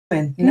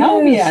And now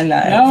we are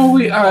live. Now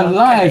we are Okay.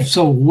 live.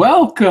 So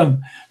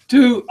welcome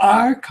to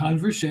our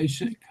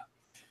conversation.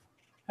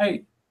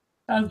 Hey,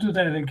 I'll do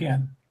that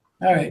again.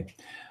 All right.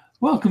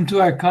 Welcome to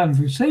our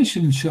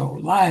conversation show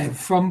live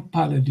from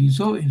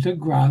Paradiso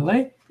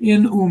Integrale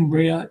in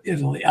Umbria,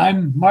 Italy.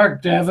 I'm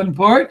Mark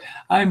Davenport.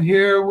 I'm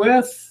here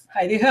with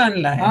Heidi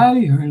Hörnlein.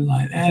 Heidi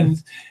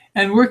Hörnlein.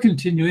 And we're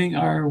continuing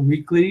our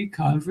weekly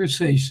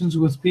conversations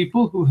with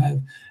people who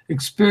have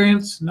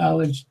experience,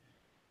 knowledge,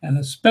 and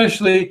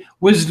especially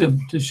wisdom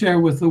to share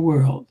with the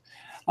world.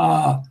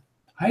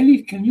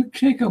 Heidi, can you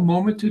take a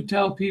moment to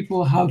tell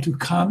people how to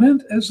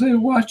comment as they're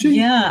watching?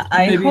 Yeah,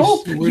 I Maybe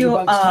hope a word you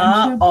about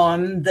are timestamps?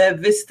 on the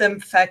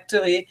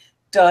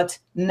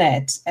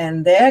wisdomfactory.net,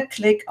 and there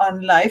click on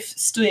live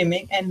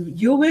streaming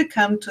and you will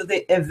come to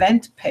the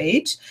event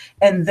page,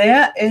 and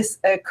there is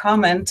a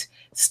comment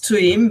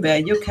stream where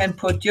you can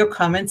put your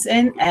comments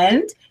in,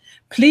 and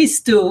please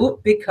do,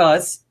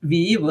 because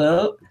we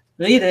will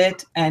read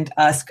it and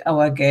ask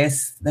our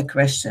guests the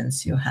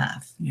questions you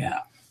have. Yeah.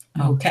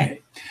 Okay.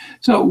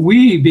 So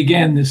we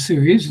began this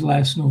series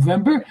last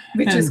November.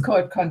 Which is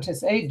called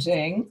Conscious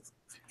Aging.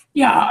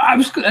 Yeah,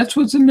 that's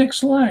what's the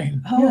next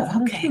line.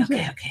 Oh,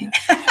 Yeah, okay.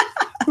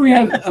 We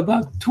have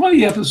about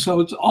 20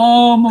 episodes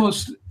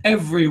almost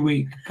every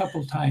week, a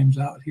couple times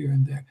out here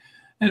and there.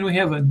 And we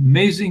have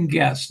amazing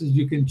guests that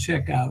you can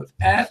check out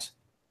at,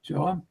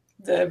 Joan?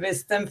 The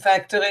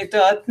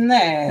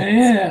wisdomfactory.net.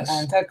 Yes.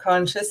 Under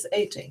Conscious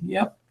Aging.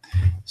 Yep.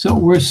 So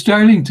we're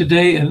starting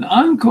today an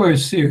encore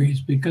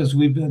series because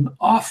we've been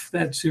off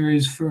that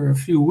series for a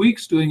few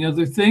weeks doing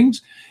other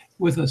things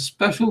with a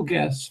special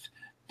guest,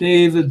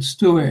 David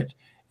Stewart.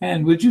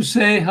 And would you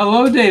say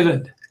hello,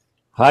 David?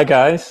 Hi,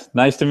 guys.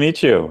 Nice to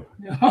meet you.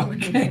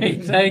 Okay,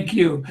 thank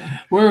you.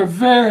 We're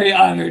very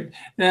honored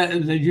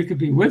that you could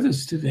be with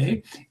us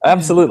today.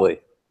 Absolutely.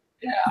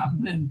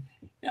 And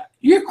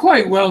you're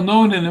quite well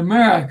known in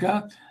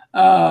America.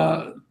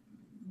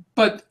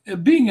 But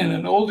being in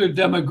an older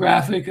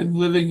demographic and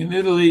living in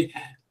Italy,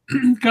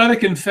 gotta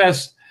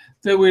confess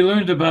that we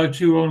learned about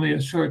you only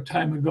a short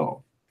time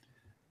ago.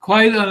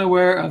 Quite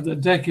unaware of the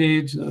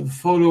decades of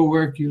photo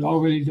work you'd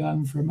already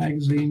done for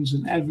magazines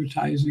and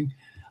advertising,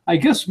 I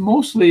guess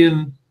mostly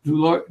in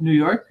New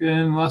York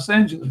and Los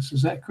Angeles.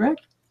 Is that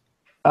correct?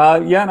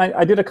 Yeah, and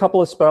I did a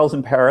couple of spells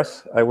in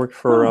Paris. I worked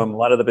for a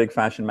lot of the big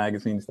fashion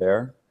magazines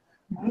there.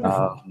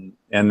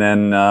 And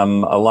then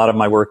a lot of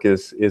my work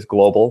is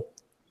global.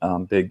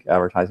 Big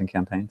advertising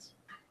campaigns.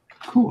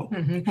 Cool.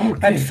 Mm-hmm. Okay.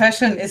 But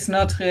fashion is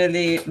not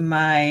really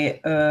my,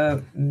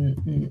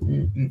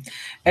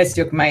 as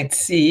you might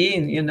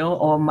see,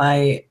 or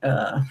my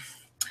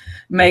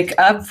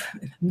makeup,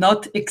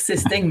 not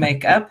existing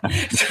makeup.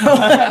 So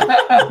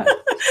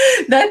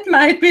that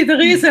might be the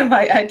reason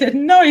why I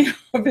didn't know you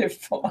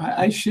before.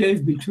 I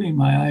shave between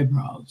my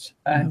eyebrows.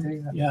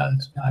 Yeah,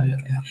 it's about it.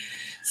 Yeah.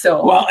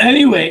 So, well,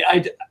 anyway,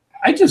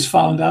 I just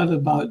found out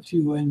about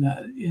you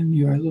in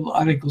your little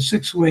article,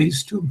 6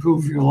 Ways to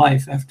Improve Your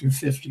Life After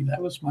 50.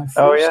 That was my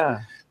first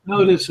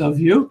notice of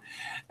you.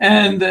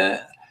 And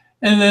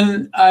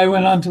then I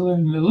went on to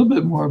learn a little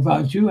bit more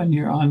about you and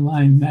your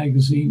online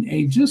magazine,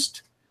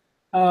 Ageist.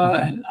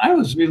 And I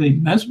was really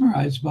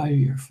mesmerized by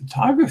your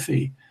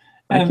photography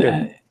and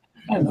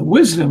the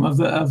wisdom of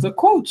the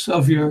quotes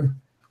of your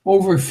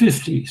over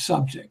 50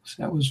 subjects.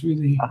 That was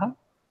really...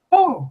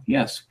 Oh,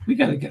 yes, we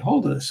got to get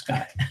hold of this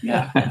guy.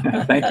 Yeah.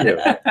 Thank you.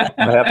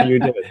 I'm happy you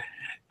did.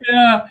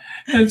 Yeah.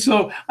 And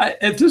so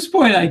at this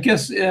point, I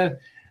guess, is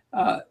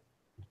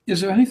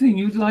there anything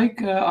you'd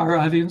like our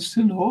audience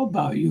to know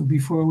about you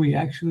before we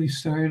actually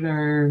start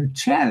our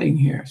chatting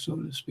here, so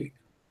to speak?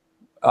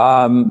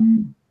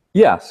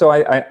 Yeah, so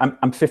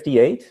I'm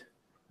 58.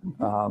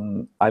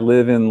 I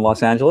live in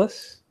Los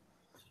Angeles.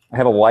 I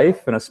have a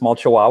wife and a small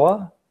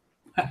chihuahua.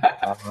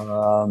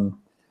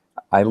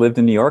 I lived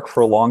in New York for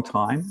a long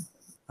time,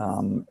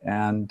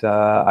 and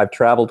I've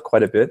traveled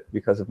quite a bit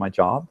because of my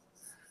job.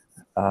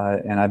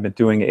 And I've been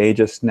doing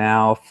Ageist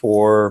now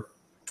for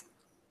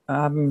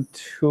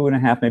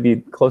 2.5,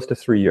 maybe close to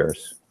 3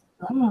 years.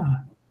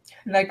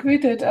 Like we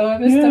did our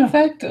Wisdom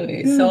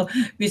Factory. Yeah. So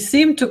we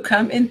seem to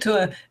come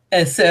into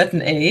a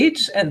certain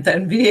age, and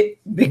then we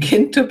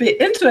begin to be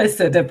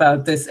interested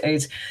about this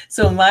age.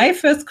 So my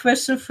first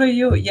question for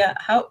you,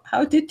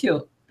 how did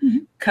you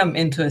come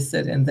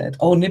interested in that?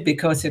 Only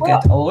because you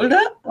get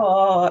older,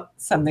 or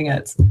something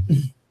else?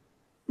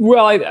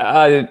 Well,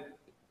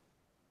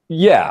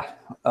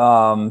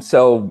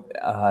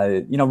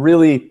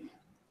 really.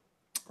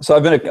 So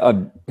I've been a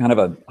kind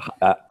of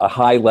a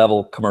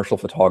high-level commercial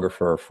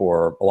photographer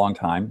for a long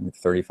time,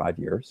 35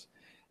 years,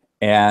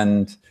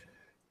 and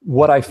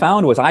what I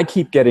found was I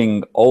keep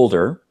getting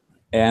older,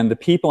 and the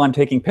people I'm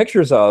taking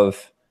pictures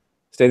of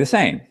stay the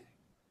same,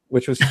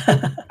 which was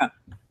kind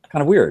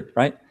of weird,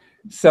 right?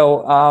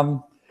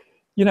 So,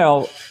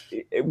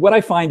 what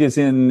I find is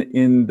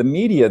in the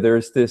media,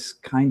 there's this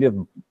kind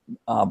of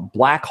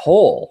black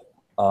hole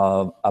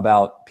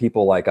about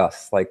people like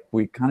us, like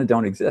we kind of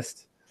don't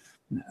exist.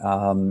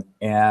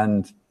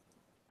 And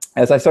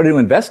as I started to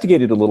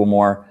investigate it a little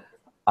more,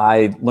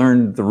 I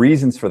learned the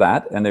reasons for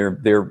that, and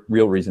they're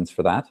real reasons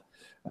for that,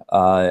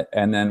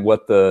 and then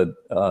what the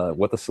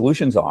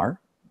solutions are,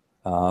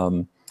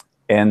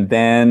 and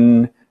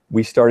then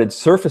we started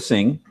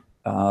surfacing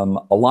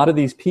a lot of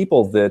these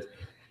people that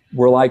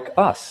were like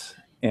us.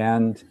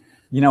 And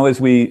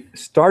as we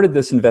started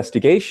this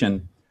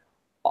investigation,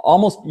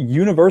 almost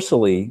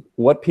universally,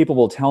 what people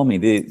will tell me,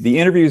 the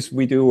interviews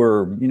we do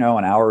are an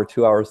hour or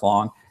 2 hours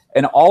long,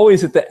 and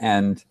always at the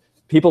end,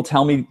 people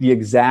tell me the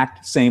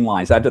exact same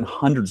lines. I've done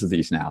hundreds of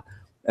these now,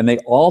 and they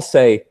all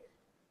say,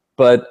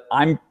 "But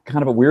I'm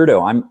kind of a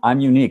weirdo. I'm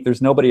unique.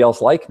 There's nobody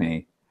else like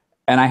me."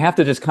 And I have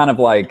to just kind of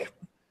like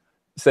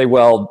say,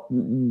 "Well,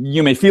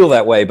 you may feel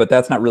that way, but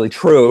that's not really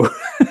true."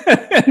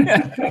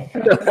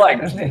 There's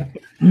like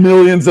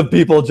millions of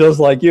people just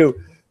like you.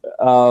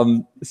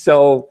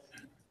 So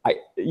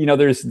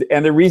there's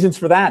there are reasons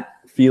for that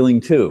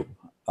feeling too.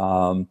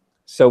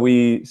 So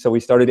we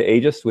started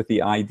Ageist with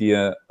the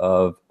idea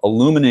of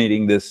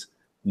illuminating this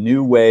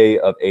new way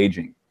of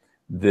aging.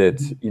 That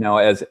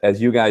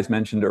as you guys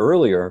mentioned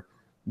earlier,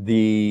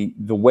 the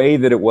way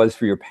that it was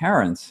for your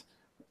parents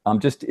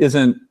just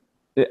isn't.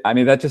 I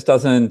mean, that just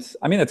doesn't.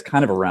 I mean, it's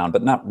kind of around,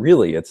 but not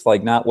really. It's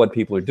like not what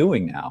people are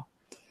doing now,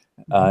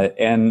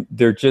 and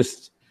they're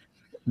just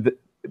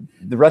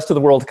the rest of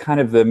the world, kind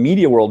of the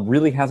media world,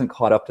 really hasn't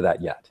caught up to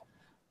that yet.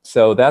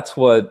 So that's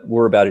what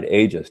we're about at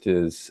Ageist,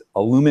 is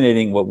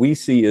illuminating what we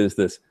see as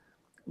this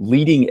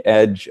leading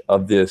edge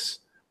of this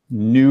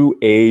new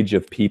age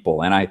of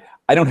people. And I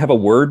don't have a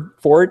word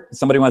for it.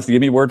 Somebody wants to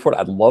give me a word for it,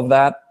 I'd love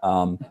that.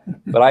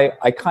 But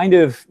I kind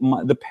of,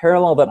 the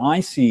parallel that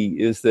I see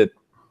is that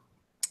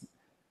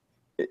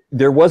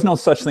there was no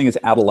such thing as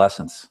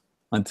adolescence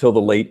until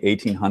the late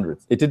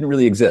 1800s. It didn't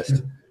really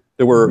exist.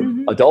 There were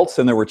adults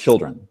and there were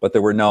children, but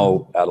there were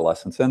no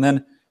adolescents. And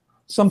then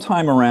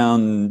sometime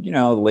around,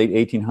 the late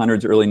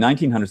 1800s, early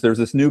 1900s, there's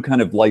this new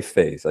kind of life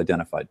phase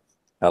identified,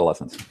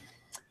 adolescence.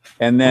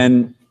 And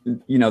then,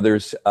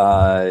 there's,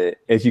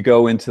 as you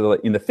go into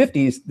in the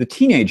 50s, the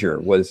teenager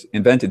was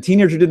invented.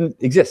 Teenager didn't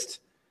exist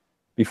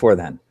before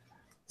then.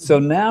 So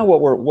now what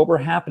we're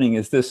happening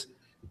is this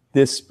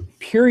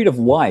period of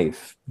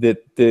life that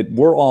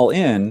we're all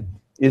in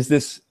is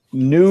this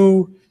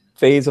new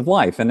phase of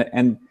life.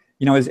 And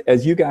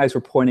as you guys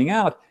were pointing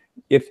out,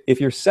 if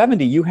you're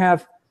 70, you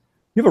have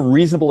a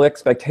reasonable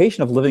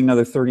expectation of living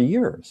another 30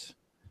 years.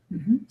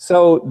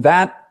 So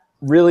that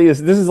really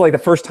this is like the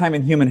first time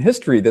in human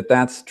history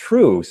that's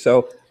true.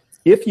 So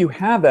if you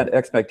have that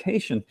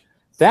expectation,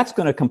 that's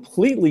going to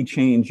completely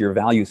change your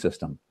value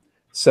system.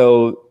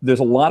 So there's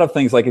a lot of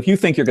things, like if you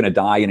think you're going to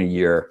die in a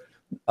year,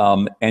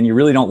 and you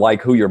really don't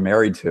like who you're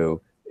married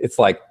to, it's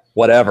like,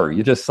 whatever,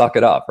 you just suck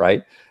it up,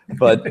 right?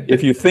 But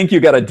if you think you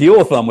got to deal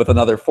with them with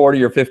another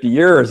 40 or 50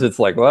 years, it's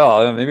like,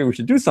 well, maybe we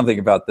should do something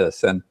about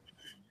this. And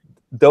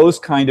those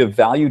kind of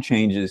value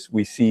changes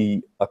we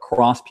see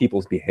across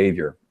people's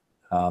behavior.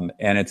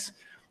 And it's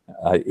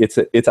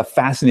a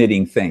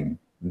fascinating thing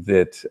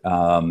that,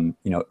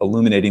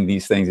 illuminating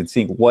these things and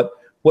seeing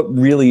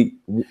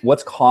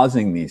what's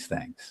causing these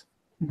things.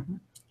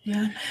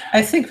 Yeah,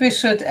 I think we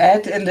should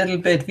add a little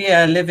bit. We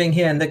are living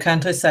here in the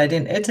countryside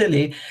in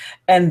Italy,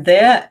 and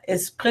there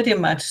is pretty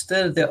much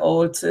still the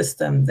old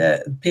system.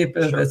 The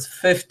people with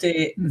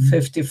 50,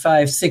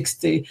 55,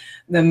 60,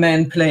 the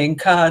men playing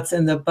cards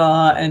in the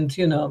bar, and,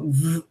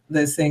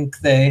 they think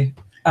they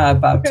are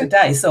about to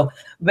die. So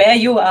where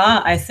you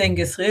are, I think,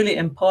 is really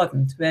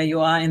important, where you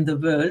are in the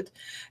world,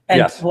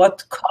 and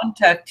what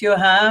contact you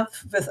have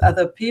with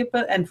other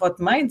people and what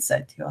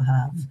mindset you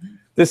have.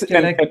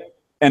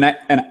 And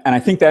I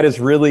think that is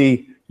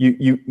really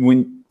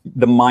when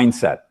the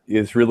mindset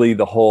is really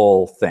the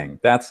whole thing.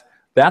 That's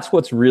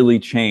what's really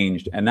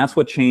changed, and that's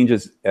what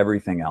changes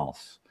everything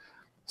else.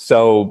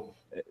 So,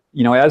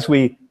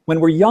 when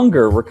we're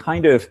younger, we're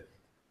kind of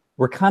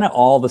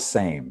all the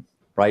same,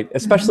 right?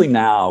 Especially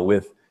now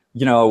with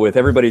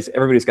everybody's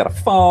got a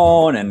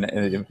phone and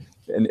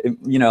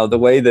the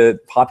way the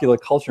popular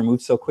culture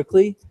moves so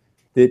quickly,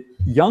 that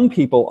young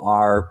people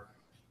are.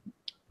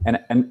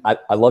 And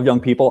I love young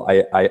people.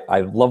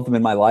 I love them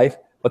in my life,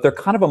 but they're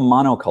kind of a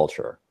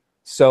monoculture.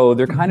 So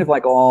they're kind of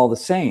like all the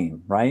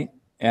same, right?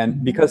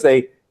 And because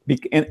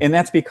and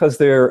that's because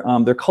their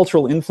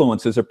cultural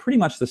influences are pretty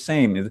much the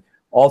same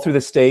all through the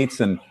States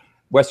and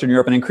Western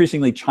Europe and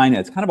increasingly China.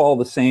 It's kind of all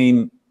the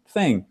same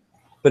thing.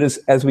 But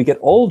as we get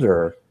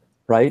older,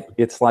 right,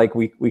 it's like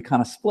we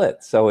kind of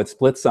split. So it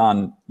splits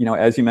on,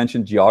 as you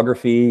mentioned,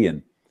 geography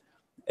and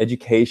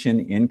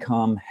education,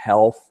 income,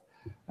 health.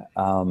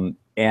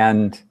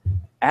 And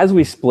as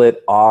we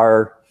split,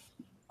 our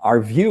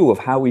view of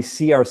how we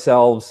see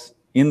ourselves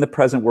in the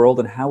present world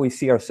and how we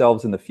see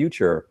ourselves in the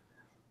future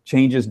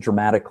changes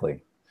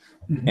dramatically.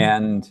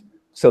 And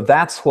so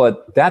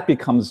that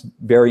becomes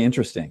very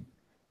interesting.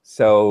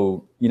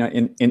 So,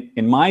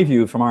 in my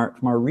view, from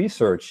our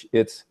research,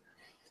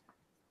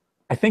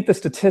 I think the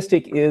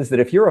statistic is that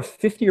if you're a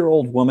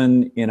 50-year-old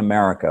woman in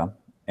America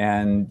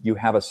and you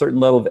have a certain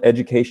level of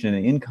education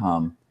and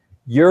income,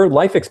 your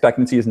life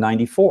expectancy is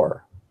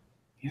 94.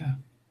 Yeah.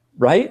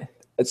 Right?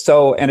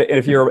 So, and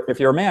if you're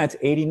a man, it's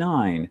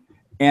 89.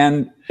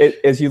 And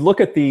as you look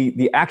at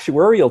the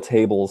actuarial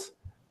tables,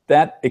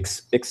 that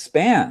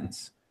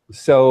expands.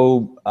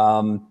 So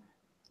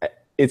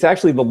it's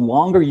actually the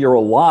longer you're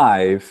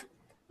alive,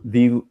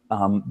 the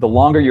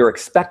longer you're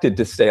expected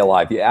to stay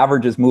alive. The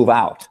averages move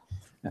out.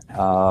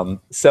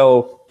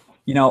 So,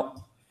 you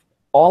know,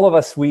 all of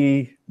us,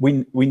 we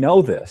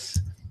know this.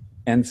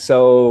 And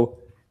so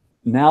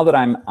now that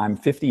I'm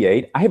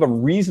 58, I have a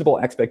reasonable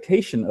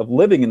expectation of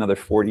living another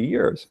 40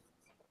 years.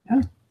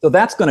 Yeah. So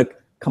that's going to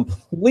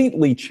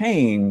completely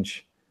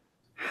change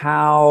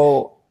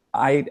how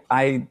I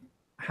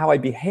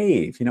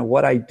behave, you know,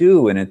 what I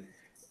do.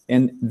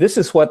 And this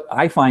is what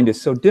I find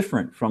is so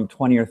different from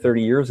 20 or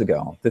 30 years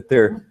ago, that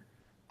there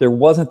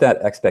wasn't that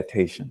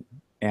expectation.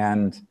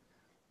 And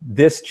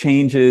this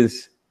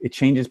changes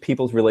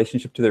people's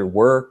relationship to their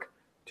work,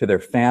 to their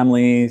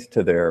families,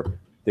 to their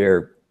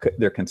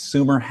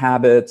consumer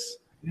habits,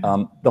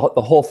 the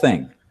whole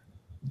thing.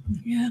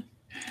 Yeah.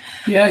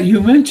 Yeah, you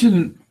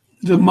mentioned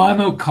the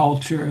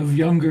monoculture of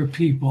younger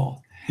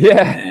people.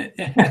 Yeah.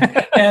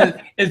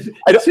 And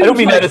I don't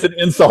mean that as an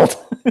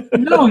insult.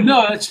 No,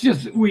 it's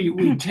just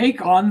we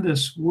take on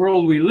this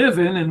world we live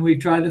in and we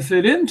try to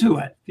fit into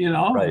it, you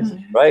know.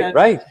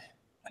 Right.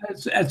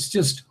 That's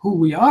just who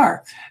we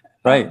are.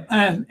 Right.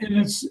 And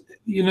it's,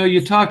 you know,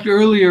 you talked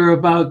earlier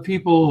about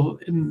people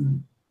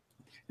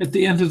at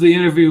the end of the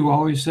interview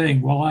always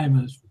saying, well, I'm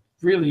a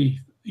really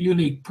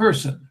unique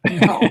person, you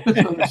know,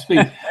 so to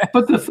speak.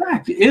 But the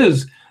fact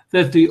is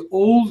that the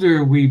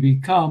older we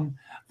become,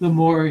 the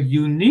more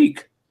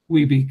unique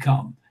we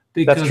become,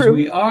 because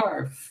we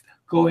are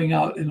going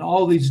out in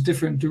all these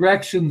different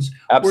directions.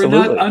 Absolutely.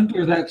 We're not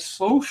under that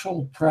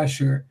social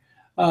pressure,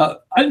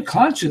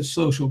 unconscious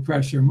social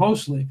pressure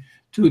mostly,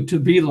 to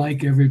be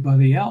like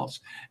everybody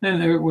else.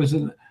 And there was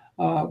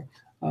a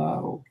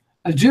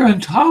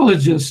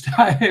gerontologist,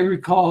 I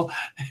recall,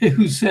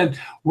 who said,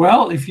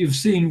 well, if you've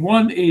seen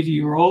one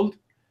 80-year-old,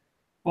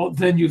 well,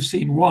 then you've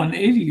seen one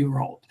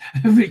 80-year-old,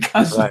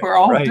 because we're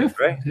all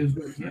different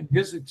in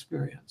his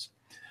experience.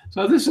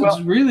 So this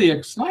is really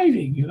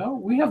exciting, you know.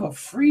 We have a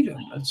freedom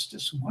that's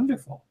just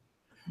wonderful.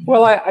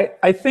 Well,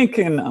 I think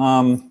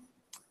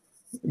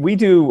we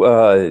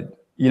do,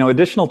 you know,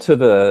 additional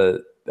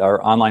to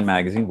our online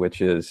magazine,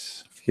 which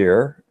is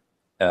here,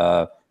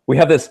 we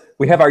have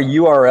our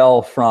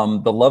URL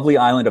from the lovely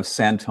island of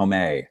San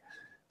Tome.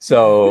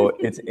 So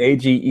it's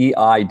agei.st.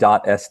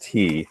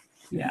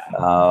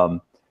 Yeah.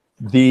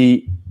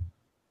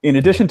 In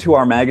addition to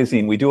our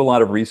magazine, we do a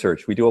lot of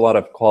research. We do a lot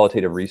of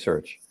qualitative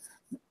research,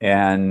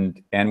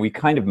 and we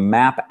kind of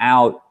map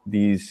out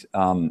these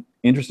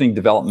interesting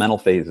developmental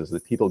phases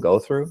that people go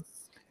through.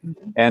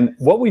 Mm-hmm. And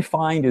what we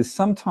find is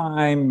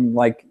sometime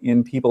like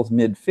in people's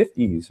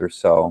mid-50s or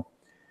so,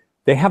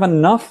 they have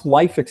enough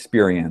life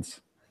experience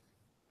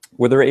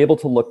where they're able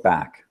to look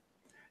back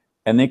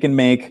and they can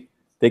make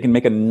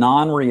a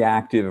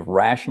non-reactive,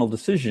 rational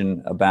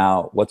decision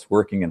about what's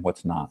working and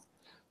what's not.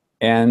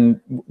 And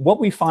what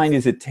we find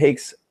is it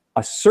takes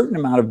a certain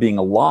amount of being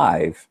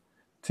alive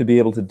to be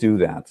able to do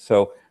that.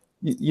 So,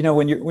 you know,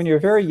 when you're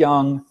very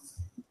young,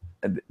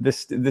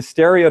 the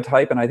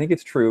stereotype, and I think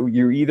it's true,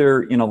 you're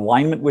either in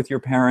alignment with your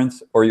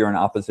parents or you're in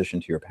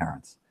opposition to your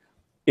parents.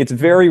 It's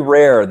very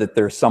rare that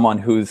there's someone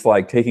who's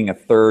like taking a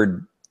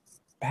third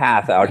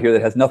path out here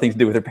that has nothing to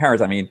do with their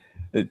parents. I mean,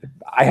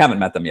 I haven't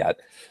met them yet.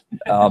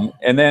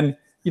 And then,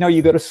 you know,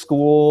 you go to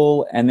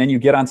school and then you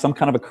get on some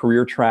kind of a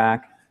career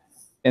track.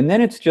 And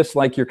then it's just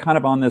like you're kind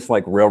of on this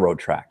like railroad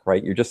track,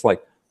 right? You're just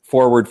like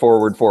forward,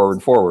 forward,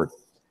 forward, forward.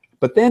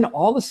 But then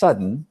all of a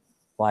sudden,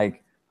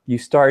 like you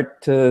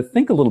start to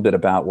think a little bit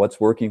about what's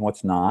working,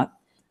 what's not.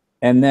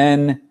 And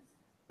then,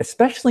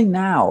 especially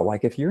now,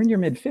 like if you're in your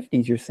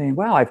mid-50s, you're saying,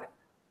 wow,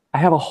 I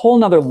have a whole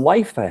nother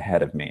life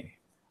ahead of me.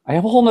 I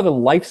have a whole nother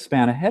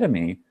lifespan ahead of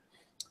me.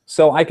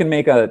 So I can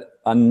make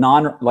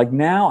like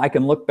now I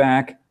can look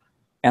back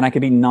and I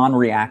can be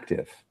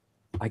non-reactive.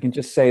 I can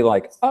just say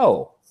like,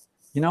 oh,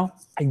 you know,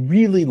 I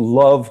really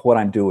love what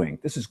I'm doing.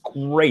 This is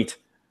great.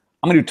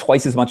 I'm gonna do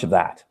twice as much of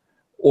that.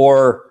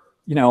 Or,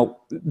 you know,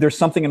 there's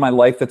something in my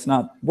life that's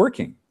not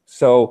working.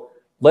 So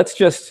let's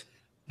just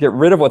get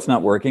rid of what's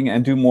not working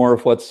and do more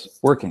of what's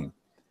working.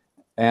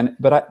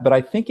 But I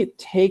think it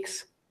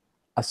takes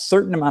a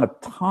certain amount of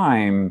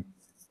time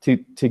to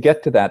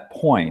get to that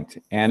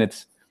point. And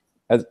it's,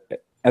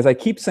 as I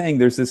keep saying,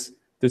 there's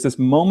this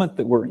moment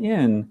that we're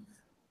in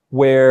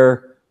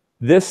where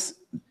this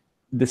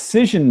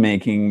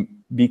decision-making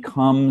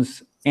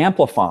becomes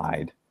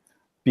amplified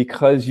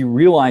because you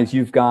realize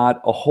you've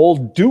got a whole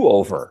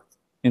do-over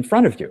in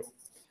front of you.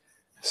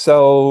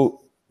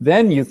 So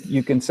then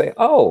you can say,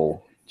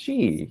 oh,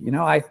 gee, you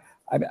know,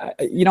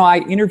 I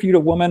interviewed a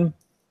woman,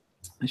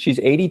 she's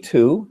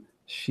 82,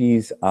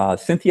 she's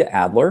Cynthia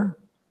Adler,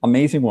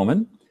 amazing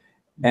woman.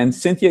 And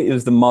Cynthia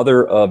is the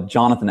mother of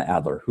Jonathan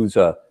Adler, who's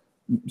a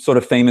sort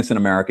of famous in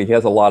America. He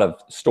has a lot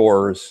of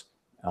stores.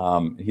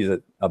 He's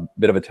a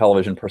bit of a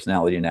television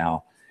personality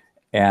now.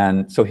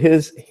 And so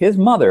his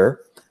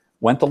mother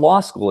went to law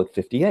school at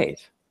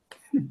 58.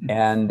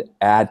 And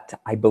at,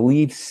 I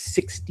believe,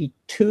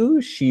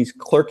 62, she's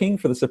clerking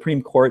for the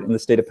Supreme Court in the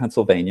state of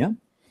Pennsylvania,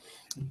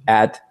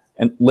 and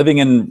living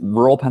in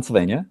rural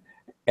Pennsylvania.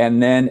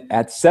 And then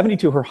at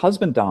 72, her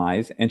husband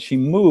dies, and she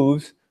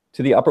moves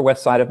to the Upper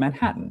West Side of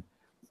Manhattan,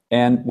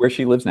 and where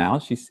she lives now.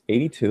 She's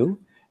 82,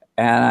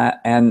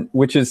 and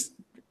which is,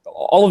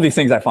 all of these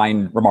things I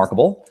find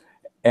remarkable.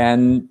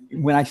 And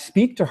when I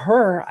speak to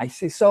her, I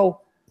say,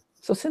 so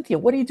Cynthia,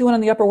 what are you doing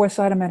on the Upper West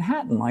Side of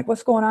Manhattan? Like,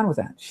 what's going on with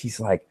that? She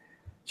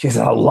says,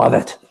 I love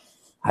it.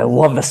 I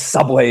love the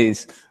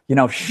subways. You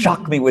know,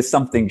 shock me with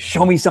something,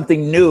 show me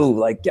something new,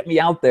 like get me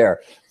out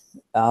there.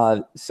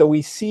 So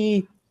we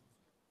see,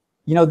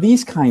 you know,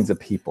 these kinds of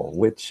people,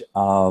 which,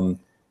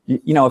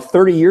 you know,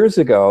 30 years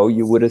ago,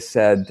 you would have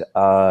said,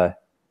 well,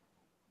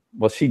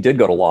 she did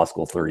go to law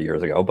school 30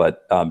 years ago,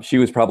 but she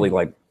was probably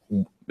like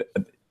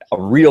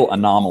a real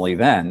anomaly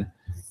then.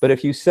 But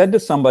if you said to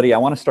somebody, I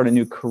want to start a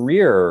new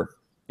career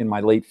in my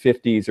late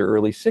 50s or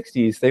early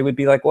 60s, they would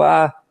be like,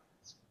 well,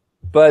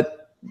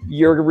 but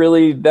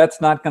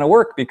that's not going to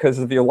work because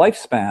of your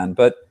lifespan.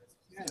 But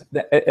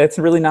it's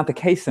really not the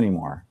case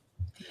anymore.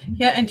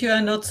 Yeah, and you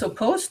are not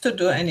supposed to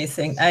do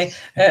anything.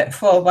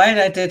 For a while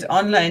I did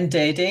online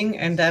dating,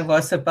 and I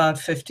was about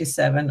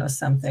 57 or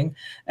something.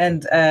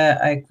 And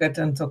I got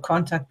into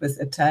contact with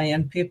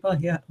Italian people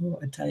here. Oh,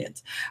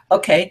 Italians.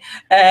 Okay.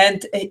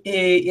 And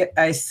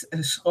I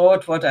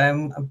wrote what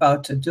I'm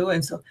about to do.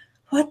 And so,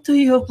 what do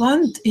you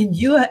want in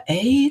your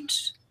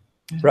age?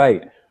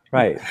 Right.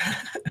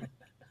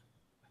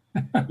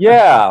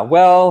 Yeah,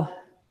 well,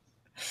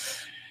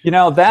 you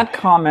know, that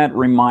comment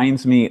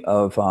reminds me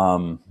of,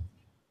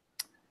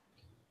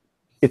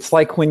 it's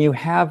like when you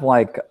have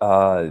like,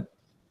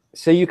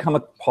 say you come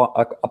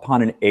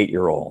upon an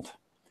 8-year-old,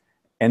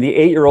 and the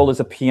 8-year-old is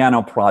a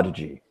piano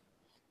prodigy,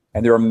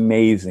 and they're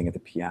amazing at the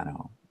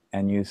piano.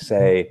 And you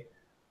say,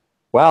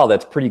 wow,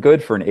 that's pretty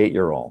good for an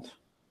 8-year-old.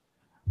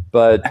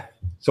 But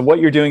so what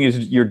you're doing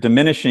is you're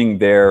diminishing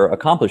their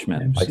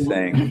accomplishment by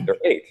saying they're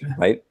 8,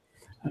 right?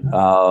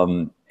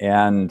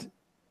 And,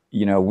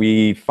 you know,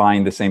 we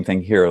find the same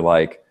thing here,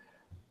 like,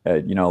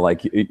 you know,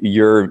 like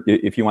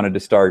if you wanted to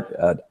start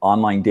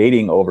online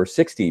dating over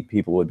 60,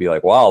 people would be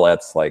like, wow,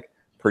 that's like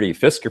pretty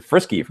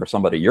frisky for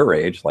somebody your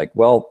age. Like,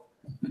 well,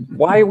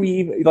 why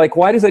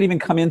does that even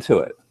come into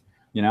it?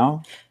 You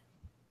know?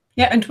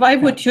 Yeah, and why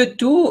would you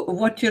do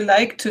what you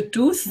like to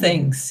do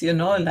things, you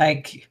know,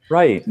 like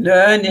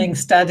learning,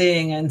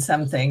 studying and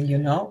something, you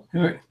know?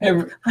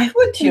 Why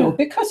would you?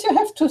 Because you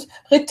have to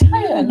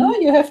retire, no?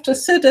 You have to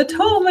sit at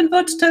home and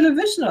watch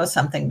television or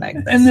something like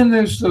that. And then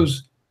there's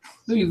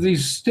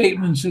these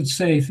statements that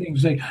say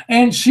things like,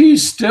 and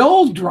she's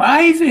still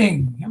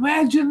driving.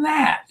 Imagine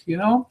that, you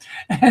know?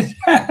 And,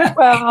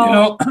 well, you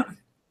know,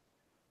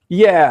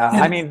 yeah,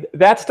 I mean,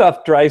 that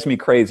stuff drives me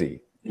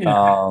crazy.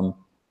 Yeah.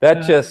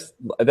 That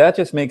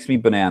just makes me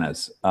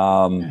bananas.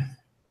 And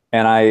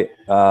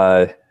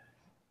I'll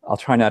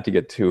try not to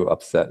get too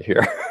upset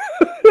here.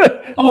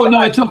 Oh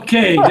no, it's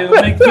okay.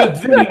 It'll make good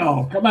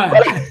video. Come on.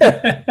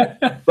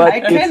 But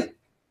I can.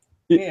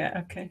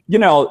 Yeah. Okay. You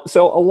know,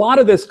 so a lot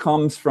of this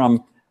comes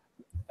from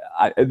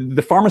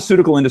the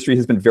pharmaceutical industry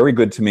has been very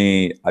good to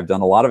me. I've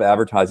done a lot of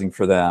advertising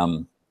for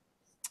them.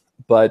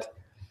 But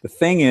the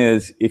thing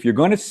is, if you're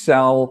going to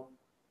sell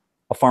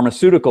a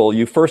pharmaceutical,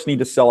 you first need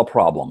to sell a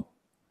problem,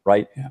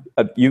 right?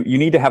 Yeah. You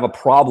need to have a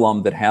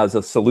problem that has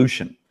a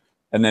solution,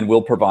 and then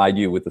we'll provide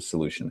you with the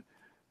solution.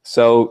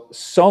 So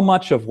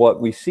much of what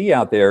we see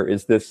out there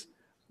is this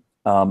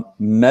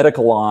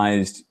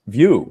medicalized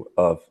view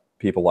of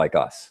people like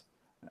us.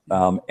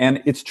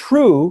 And it's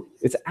true,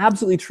 it's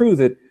absolutely true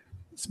that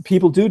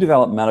people do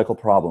develop medical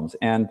problems,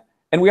 and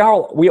we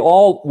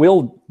all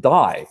will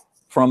die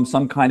from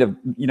some kind of,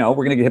 you know,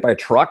 we're going to get hit by a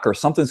truck or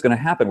something's going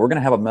to happen. We're going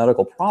to have a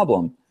medical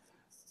problem.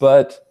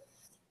 But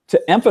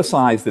to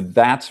emphasize that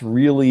that's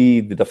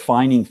really the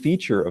defining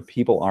feature of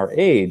people our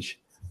age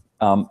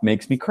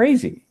makes me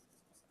crazy.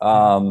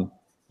 You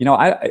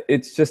know,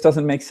 it just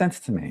doesn't make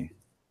sense to me.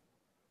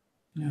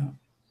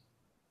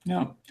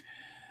 No.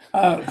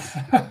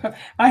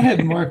 I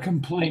had more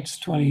complaints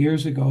 20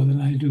 years ago than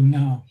I do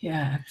now.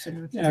 Yeah,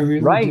 absolutely. I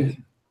really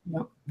did.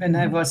 Yep. When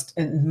I was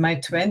in my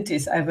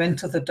 20s, I went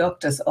to the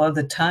doctors all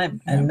the time,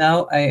 and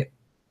now I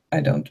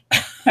don't.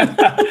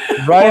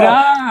 Right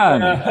on.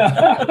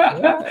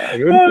 Yeah,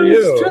 good for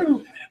you. It's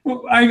true.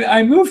 Well,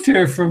 I moved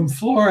here from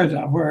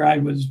Florida, where I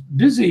was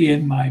busy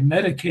in my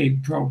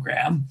Medicaid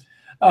program,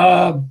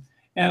 and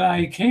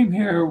I came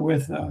here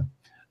with a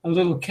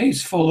little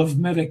case full of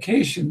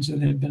medications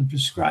that had been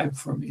prescribed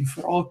for me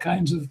for all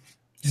kinds of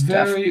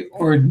very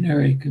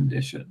ordinary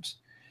conditions.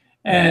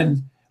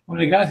 And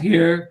when I got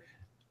here,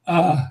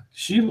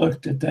 she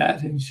looked at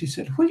that and she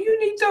said, "What do you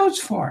need those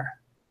for?"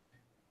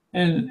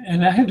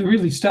 And I had to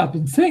really stop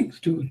and think,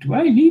 do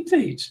I need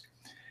these?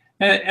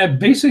 And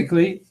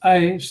basically,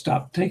 I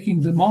stopped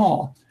taking them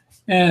all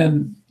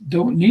and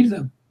don't need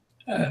them.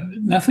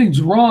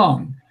 Nothing's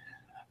wrong.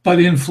 But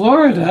in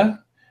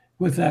Florida,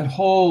 with that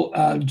whole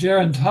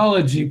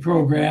gerontology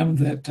program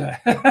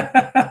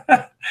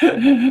that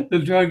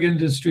the drug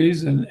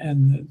industries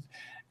and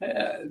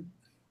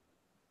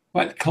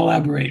what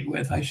collaborate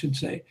with, I should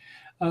say.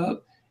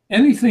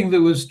 Anything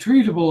that was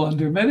treatable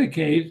under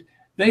Medicaid,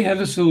 they had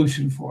a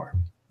solution for.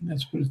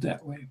 Let's put it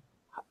that way.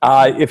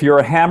 If you're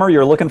a hammer,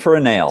 you're looking for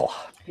a nail.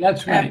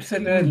 That's right.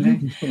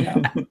 Absolutely.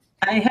 Yeah.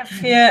 I have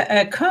here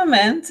a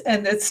comment,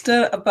 and it's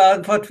still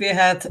about what we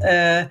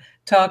had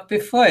talked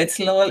before. It's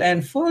Lowell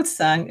Ann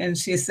Fulsang, and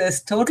she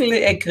says,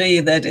 totally agree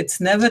that it's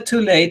never too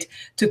late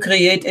to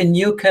create a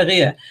new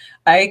career.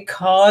 I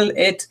call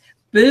it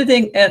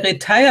building a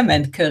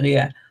retirement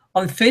career.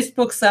 On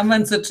Facebook,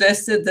 someone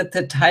suggested that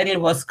the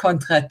title was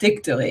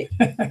contradictory.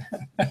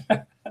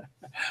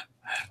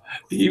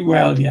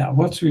 Well, yeah,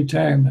 what's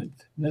retirement?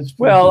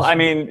 Well, I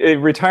mean,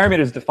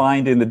 retirement is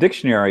defined in the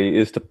dictionary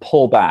is to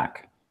pull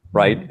back,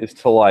 right? Mm-hmm. Is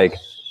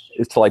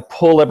to like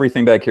pull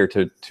everything back here,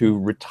 to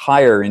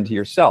retire into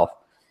yourself.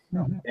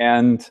 Mm-hmm.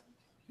 And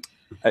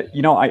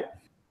you know,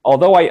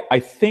 although I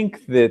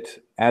think that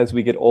as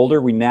we get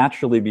older, we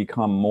naturally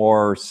become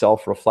more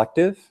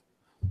self-reflective.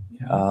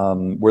 Yeah.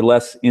 We're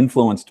less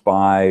influenced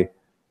by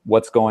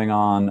what's going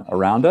on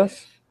around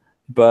us.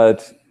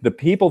 But the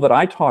people that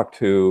I talk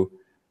to,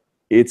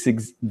 it's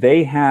the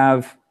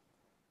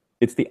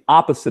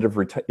opposite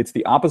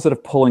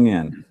of pulling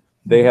in.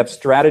 They have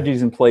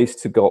strategies in place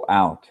to go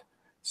out.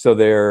 So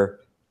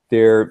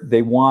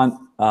they want,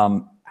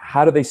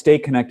 how do they stay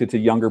connected to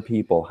younger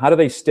people? How do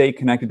they stay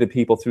connected to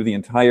people through the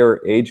entire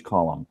age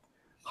column?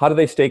 How do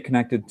they stay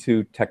connected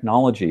to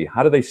technology?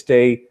 How do they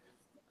stay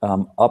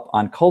up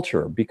on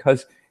culture?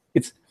 Because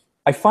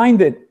I find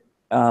that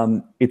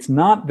it's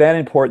not that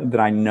important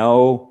that I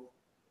know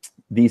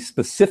the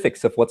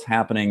specifics of what's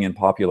happening in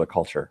popular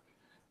culture.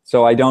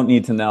 So I don't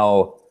need to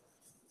know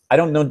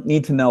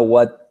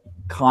what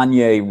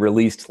Kanye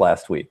released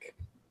last week,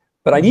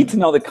 but I need to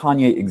know that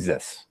Kanye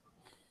exists,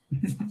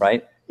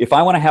 right? If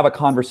I want to have a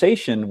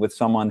conversation with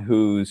someone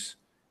who's,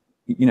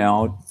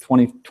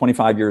 20,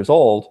 25 years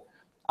old,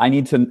 I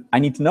need to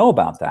know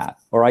about that,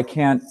 or I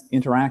can't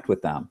interact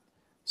with them.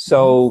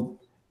 So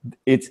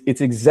it's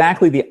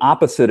exactly the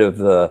opposite of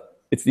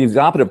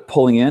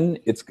pulling in.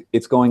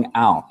 It's going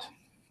out.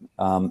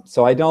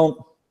 So I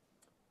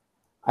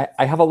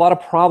have a lot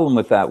of problem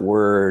with that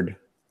word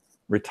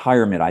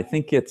retirement. I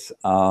think it's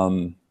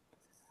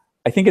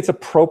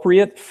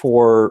appropriate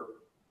for,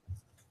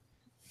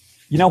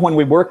 when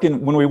we work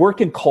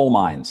in coal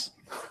mines.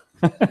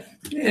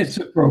 It's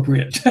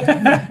appropriate.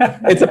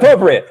 It's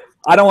appropriate.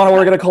 I don't want to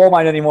work in a coal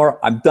mine anymore.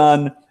 I'm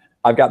done.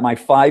 I've got my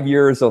 5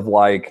 years of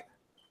like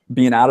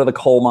being out of the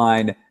coal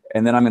mine,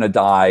 and then I'm going to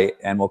die,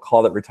 and we'll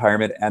call it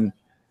retirement. And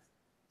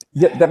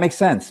yeah, that makes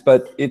sense.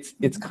 But it's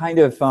kind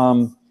of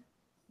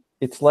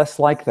it's less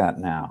like that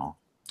now.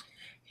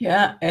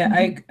 Yeah,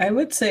 I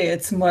would say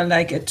it's more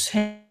like a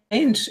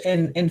change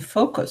in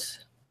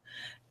focus.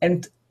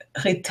 And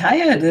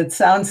retired, it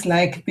sounds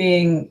like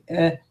being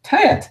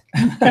tired.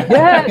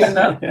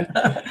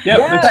 Yes.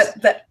 Yes.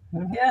 But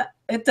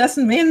it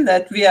doesn't mean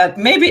that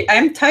maybe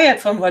I'm tired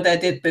from what I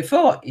did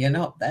before,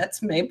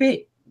 that's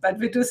maybe, but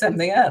we do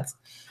something else.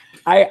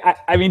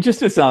 I mean,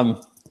 just as the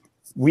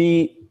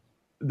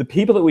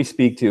people that we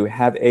speak to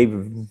have a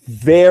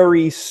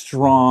very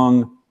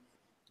strong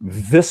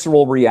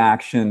visceral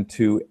reaction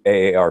to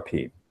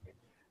AARP.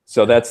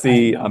 So that's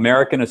the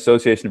American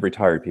Association of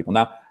Retired People.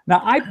 Now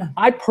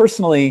I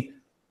personally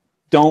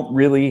don't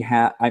really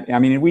have, I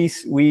mean,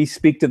 we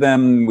speak to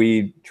them,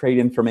 we trade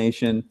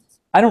information.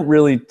 I don't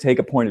really take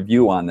a point of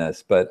view on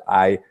this, but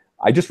I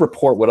just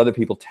report what other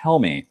people tell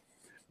me.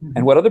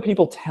 And what other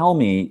people tell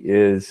me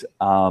is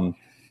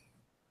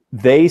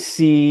they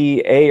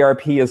see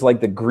AARP as like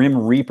the grim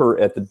reaper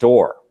at the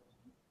door,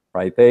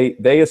 right?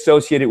 They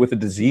associate it with a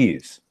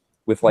disease,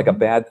 with like a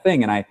bad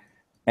thing. And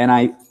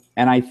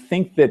I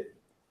think that,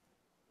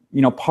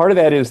 part of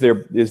that is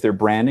their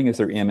branding, is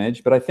their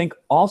image, but I think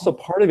also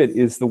part of it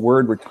is the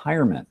word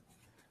retirement.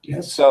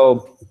 Yes.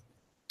 So,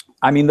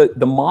 I mean,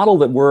 the model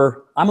that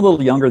I'm a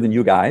little younger than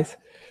you guys.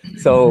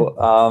 So,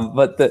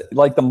 but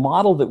the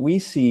model that we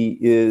see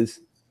is,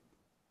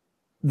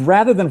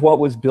 rather than what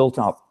was built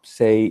up,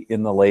 say,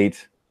 in the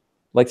late,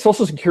 like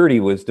Social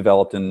Security was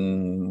developed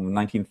in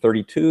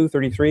 1932,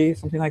 33,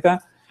 something like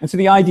that. And so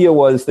the idea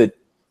was that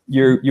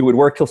you would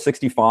work till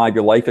 65,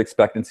 your life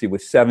expectancy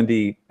was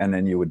 70, and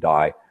then you would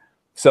die.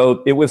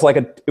 So it was like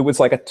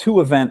a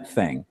two-event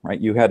thing, right?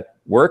 You had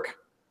work,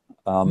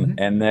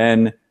 and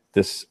then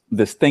this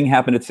thing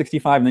happened at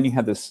 65, and then you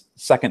had this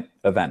second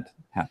event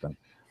happen.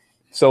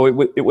 So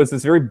it was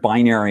this very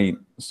binary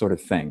sort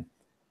of thing.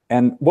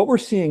 And what we're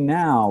seeing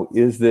now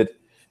is that,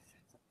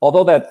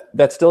 although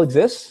that still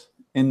exists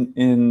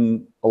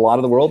in a lot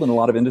of the world, in a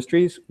lot of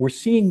industries, we're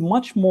seeing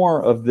much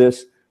more of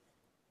this,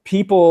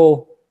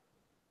 people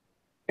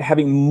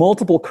having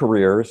multiple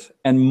careers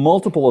and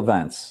multiple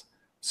events.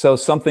 So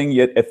something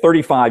at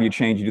 35, you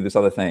change, you do this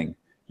other thing.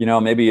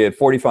 Maybe at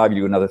 45, you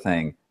do another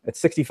thing. At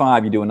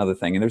 65, you do another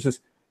thing. And there's this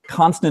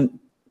constant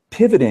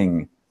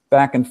pivoting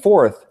back and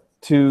forth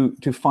to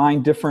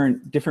find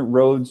different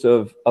roads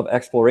of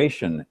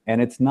exploration.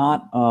 And it's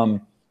not,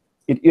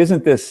 it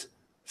isn't this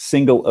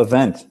single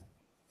event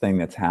thing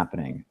that's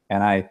happening.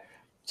 And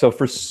so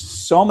for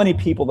so many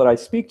people that I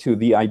speak to,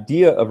 the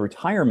idea of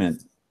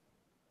retirement,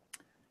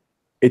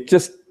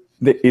 it's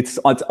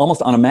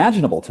almost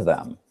unimaginable to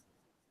them.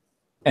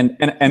 And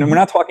we're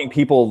not talking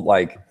people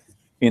like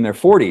in their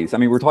 40s. I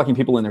mean, we're talking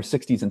people in their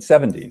 60s and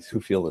 70s who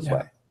feel this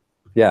way.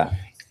 Yeah.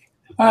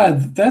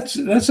 That's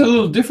a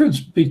little difference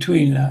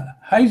between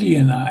Heidi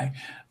and I,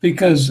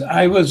 because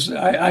I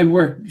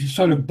worked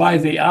sort of by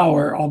the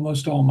hour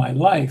almost all my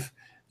life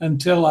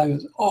until I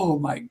was, oh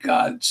my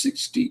God,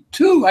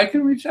 62. I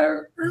can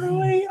retire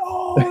early.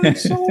 Oh,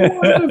 it's so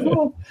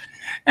wonderful.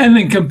 And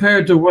then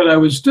compared to what I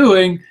was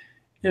doing,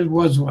 it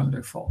was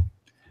wonderful.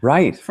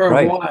 Right. For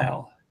a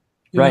while,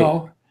 you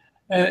know,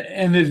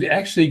 and it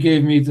actually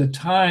gave me the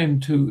time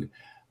to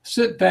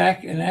sit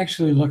back and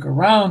actually look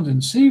around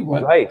and see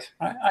what I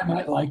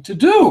might like to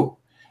do.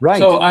 Right.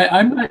 So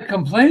I'm not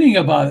complaining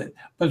about it.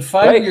 But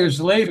 5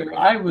 years later,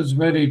 I was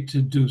ready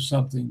to do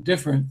something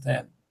different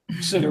than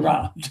sit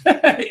around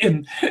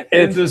in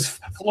this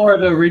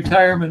Florida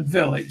retirement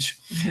village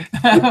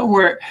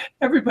where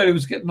everybody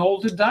was getting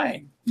old and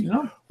dying, you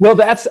know? Well,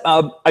 that's,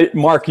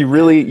 Mark,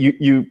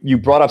 you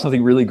brought up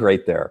something really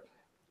great there.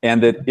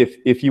 And that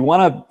if you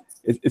want to,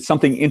 it's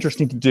something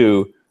interesting to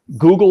do,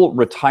 Google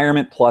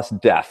retirement plus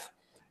death.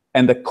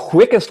 And the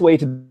quickest way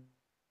to,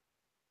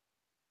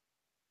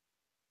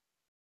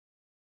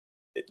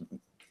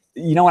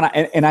 you know,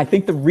 and I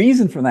think the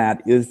reason for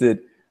that is that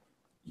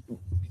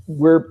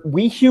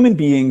we human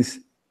beings,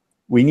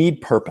 we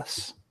need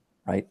purpose,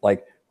 right?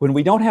 Like when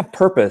we don't have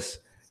purpose,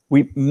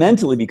 we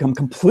mentally become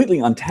completely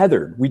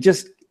untethered. We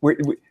just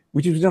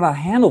do not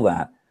handle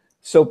that.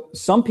 So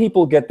some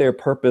people get their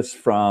purpose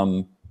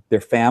from their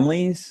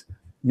families.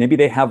 Maybe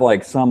they have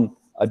like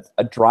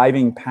a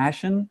driving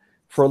passion.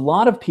 For a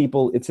lot of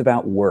people, it's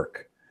about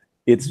work.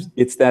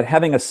 It's that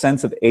having a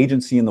sense of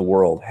agency in the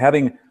world,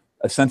 having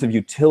a sense of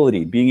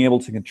utility, being able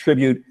to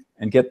contribute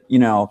and get, you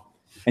know,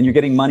 and you're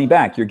getting money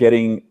back.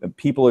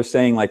 People are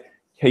saying like,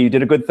 hey, you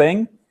did a good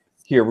thing.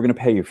 Here, we're going to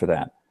pay you for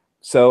that.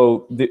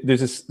 So there's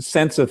this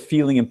sense of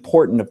feeling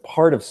important, a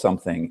part of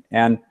something.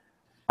 And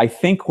I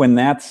think when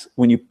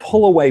you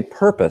pull away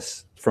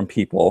purpose from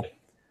people,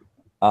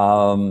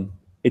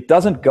 it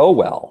doesn't go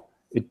well.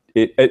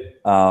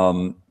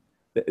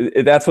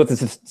 That's what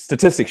the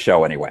statistics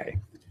show anyway.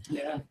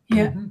 Yeah.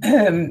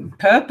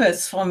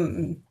 Purpose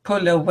from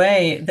pull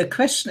away. The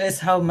question is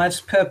how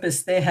much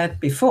purpose they had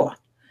before,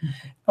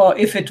 or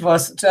if it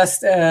was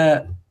just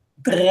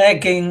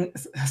dragging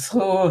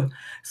through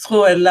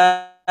a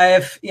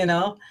life, you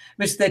know,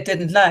 which they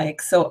didn't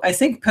like. So I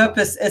think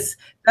purpose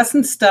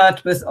doesn't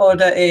start with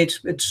older age.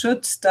 It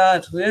should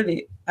start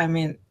really, I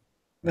mean,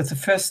 with the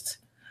first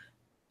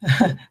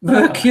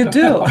work you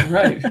do.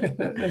 Right,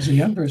 as a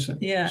young person.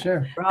 Yeah,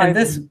 sure. Right.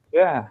 And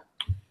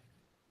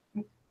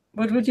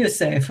what would you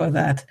say for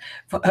that?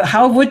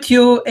 How would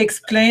you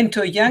explain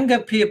to younger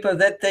people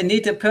that they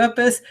need a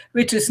purpose,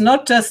 which is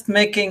not just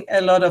making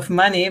a lot of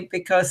money,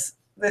 because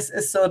this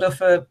is sort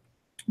of a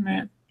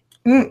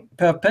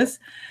purpose,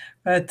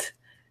 but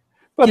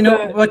you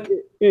know what?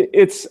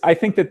 I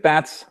think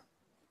that's.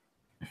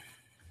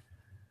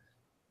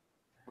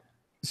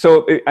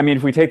 So I mean,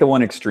 if we take the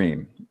one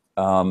extreme,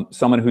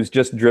 someone who's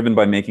just driven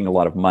by making a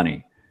lot of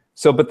money.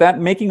 So, but that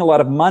making a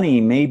lot of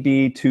money may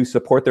be to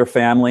support their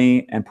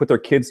family and put their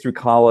kids through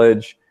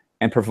college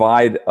and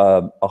provide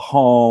a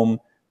home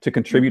to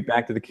contribute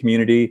back to the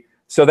community.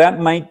 So that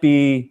might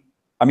be,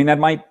 I mean, that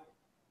might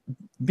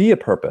be a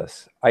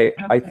purpose. I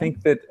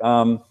think that,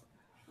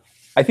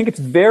 I think it's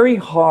very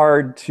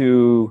hard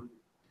to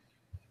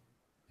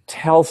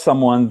tell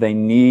someone they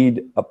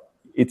need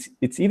it's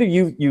either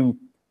you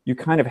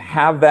kind of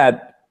have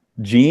that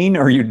gene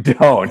or you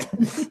don't.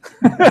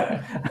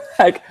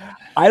 Like,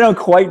 I don't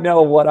quite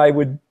know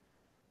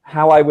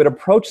how I would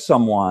approach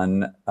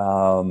someone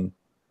and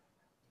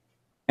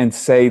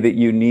say that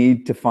you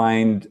need to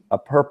find a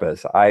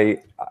purpose. I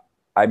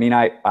mean,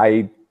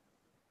 I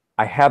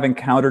have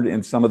encountered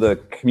in some of the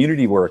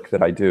community work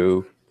that I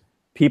do,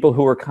 people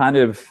who are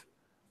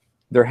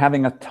they're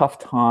having a tough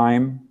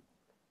time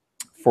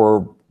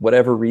for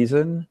whatever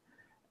reason.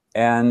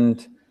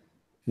 And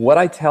what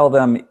I tell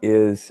them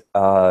is,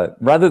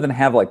 rather than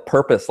have like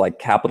purpose, like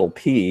capital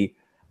P,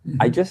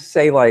 I just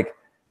say like,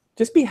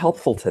 just be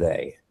helpful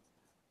today.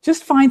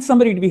 Just find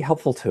somebody to be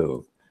helpful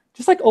to.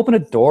 Just like open a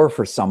door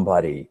for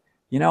somebody,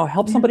 you know,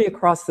 help somebody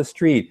across the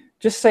street.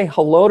 Just say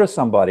hello to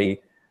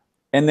somebody.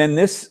 And then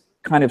this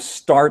kind of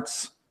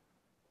starts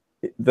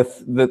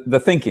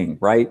the thinking,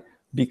 right?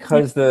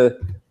 Because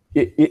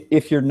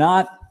if you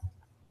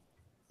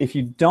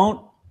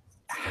don't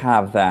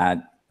have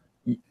that,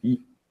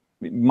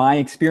 my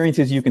experience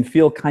is you can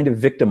feel kind of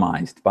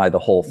victimized by the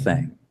whole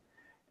thing.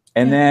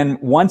 And then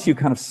once you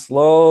kind of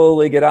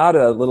slowly get out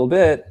of it a little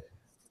bit,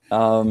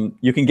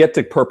 you can get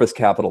to purpose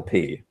capital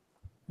P.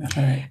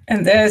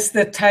 And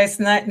that ties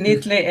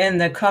neatly in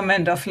the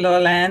comment of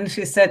Lorraine.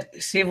 She said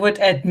she would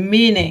add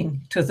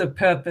meaning to the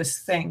purpose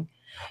thing.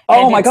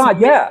 Oh my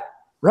God, yeah.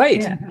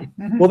 Right. Yeah.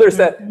 Well, there's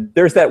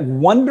that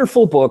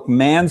wonderful book,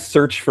 Man's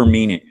Search for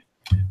Meaning.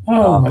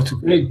 Oh, that's a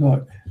great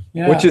book.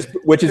 Yeah. Which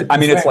is I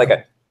mean, it's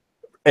like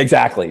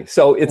exactly.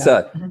 So it's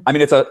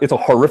it's a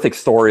horrific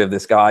story of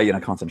this guy in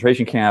a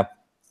concentration camp,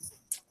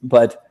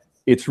 but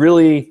it's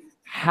really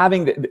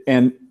having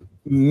and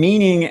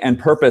meaning and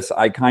purpose.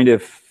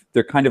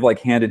 They're kind of like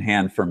hand in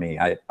hand for me.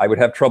 I would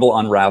have trouble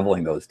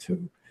unraveling those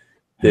two.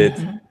 That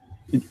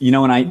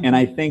and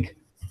I think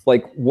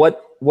like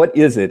what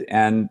is it?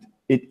 And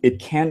it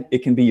can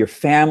be your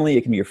family,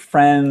 it can be your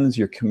friends,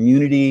 your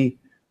community,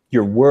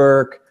 your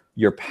work,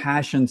 your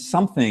passion,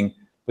 something.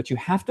 But you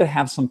have to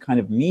have some kind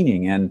of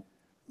meaning, and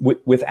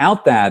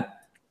without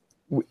that,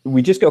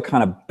 we just go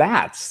kind of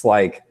bats.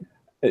 Like,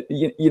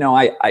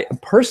 I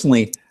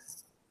personally,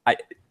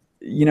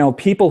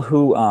 people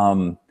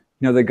who,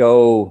 they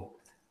go.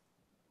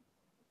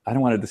 I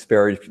don't want to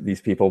disparage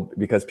these people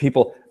because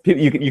people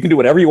you can do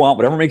whatever you want,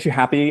 whatever makes you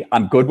happy.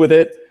 I'm good with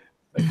it.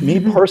 Me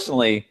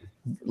personally,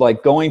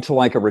 like going to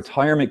like a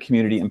retirement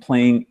community and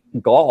playing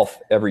golf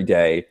every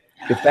day,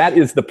 if that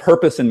is the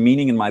purpose and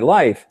meaning in my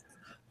life.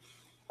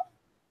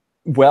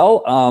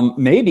 Well,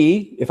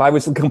 maybe if I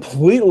was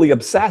completely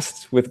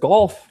obsessed with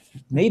golf,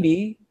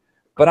 maybe,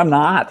 but I'm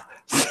not.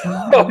 So,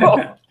 I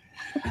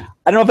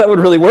don't know if that would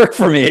really work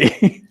for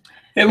me.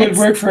 It would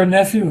work for a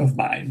nephew of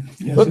mine.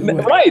 Yes,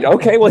 right.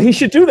 Okay. Well, he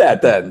should do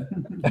that then.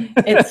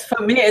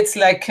 For me, it's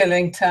like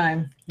killing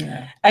time.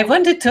 Yeah. I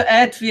wanted to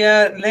add, we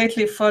are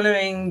lately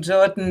following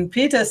Jordan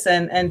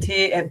Peterson, and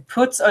he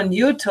puts on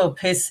YouTube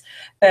his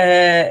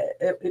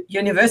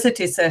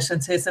university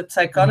sessions. He's a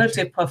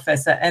psychology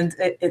professor, and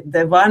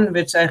the one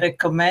which I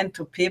recommend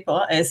to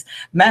people is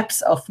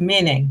Maps of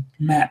Meaning.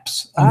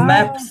 Maps.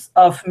 Maps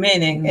of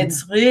Meaning.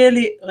 It's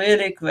really,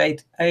 really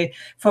great.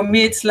 For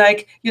me, it's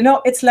like,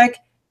 it's like,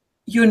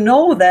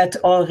 that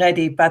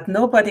already, but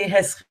nobody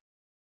has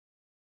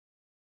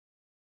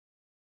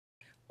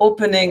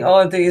opening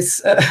all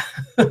these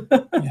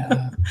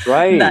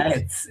right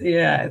nights.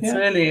 Yeah, it's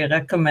really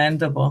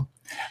recommendable.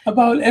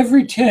 About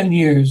every 10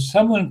 years,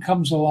 someone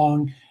comes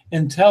along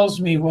and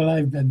tells me what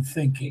I've been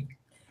thinking.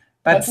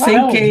 But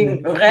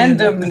thinking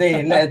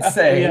randomly, let's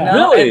say. Yeah.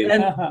 No? Really?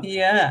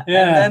 Yeah.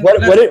 Yeah.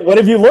 What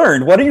have you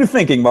learned? What are you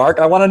thinking, Mark?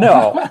 I want to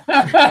know.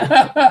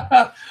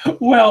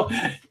 Well,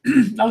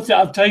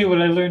 I'll tell you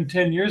what I learned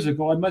 10 years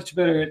ago. I'm much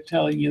better at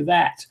telling you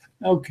that.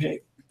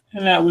 Okay.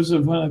 And that was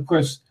when, of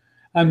course,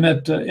 I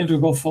met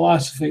Integral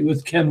Philosophy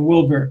with Ken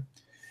Wilber,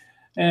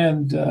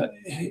 and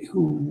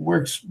who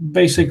works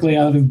basically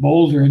out of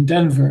Boulder and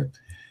Denver,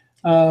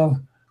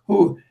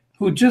 who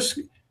just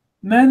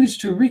managed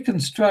to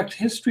reconstruct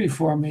history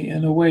for me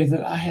in a way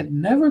that I had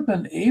never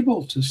been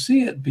able to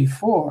see it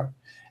before,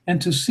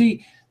 and to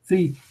see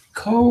the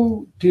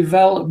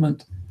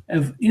co-development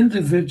of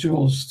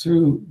individuals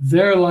through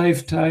their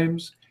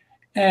lifetimes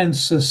and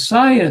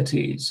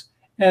societies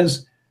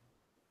as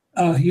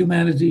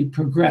humanity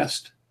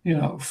progressed,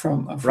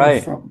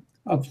 from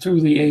up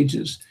through the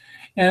ages,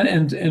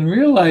 and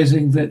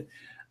realizing that,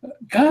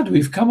 God,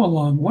 we've come a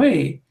long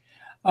way.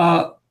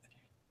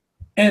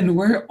 And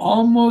we're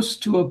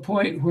almost to a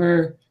point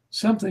where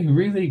something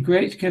really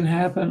great can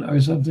happen or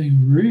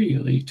something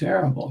really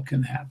terrible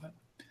can happen.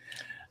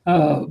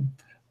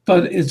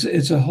 But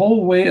it's a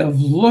whole way of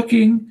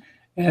looking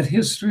at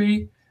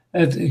history,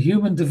 at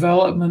human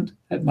development,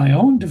 at my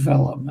own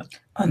development,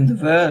 on the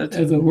world,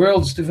 at the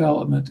world's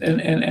development,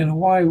 and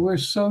why we're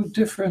so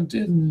different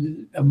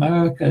in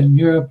America and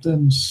Europe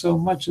than so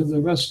much of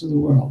the rest of the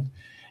world.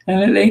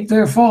 And it ain't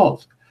their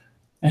fault.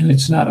 And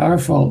it's not our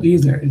fault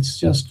either. It's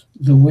just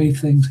the way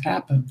things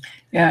happen.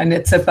 Yeah, and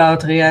it's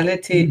about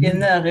reality,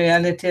 inner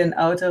reality and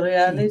outer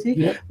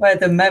reality, while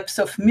the maps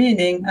of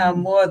meaning are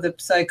more the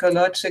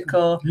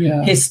psychological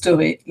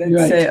history,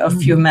 let's say, of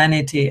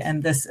humanity.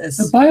 And this is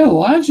the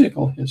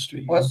biological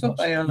history. Also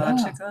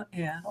biological,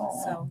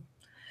 Oh. So,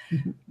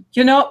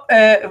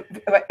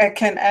 I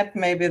can add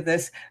maybe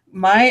this.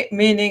 My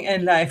meaning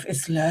in life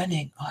is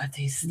learning all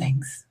these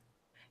things.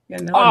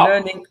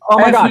 Learning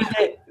every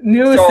day,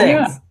 new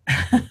things.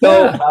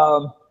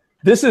 So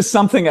this is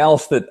something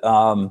else that,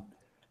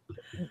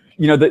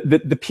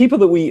 the people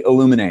that we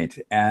illuminate,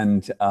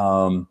 and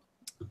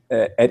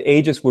at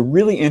Ageist, we're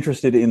really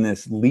interested in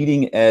this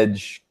leading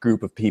edge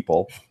group of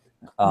people.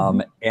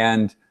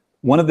 And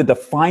one of the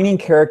defining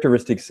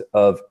characteristics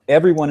of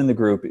everyone in the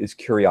group is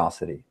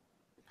curiosity.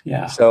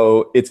 Yeah.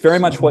 So it's very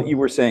much what you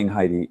were saying,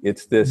 Heidi.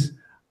 It's this,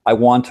 I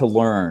want to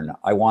learn,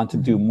 I want to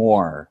do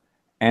more.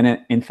 And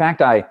in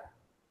fact, I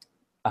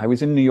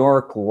was in New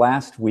York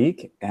last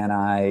week, and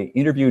I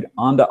interviewed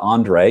Anda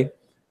Andre,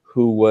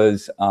 who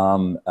was,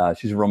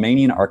 she's a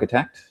Romanian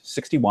architect,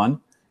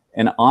 61.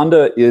 And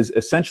Anda is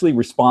essentially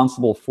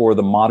responsible for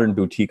the modern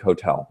boutique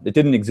hotel. It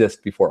didn't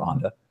exist before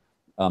Anda.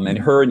 And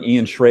her and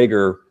Ian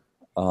Schrager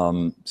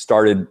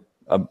started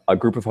a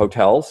group of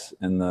hotels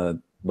in the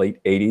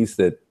late 80s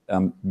that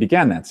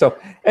began that. So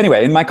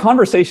anyway, in my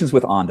conversations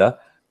with Anda,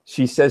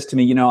 she says to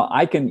me,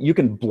 you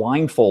can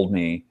blindfold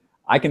me.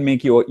 I can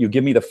make you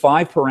give me the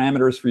 5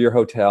 parameters for your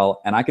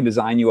hotel, and I can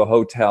design you a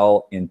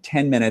hotel in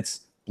 10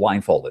 minutes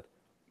blindfolded,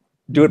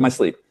 do it in my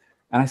sleep.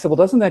 And I said, well,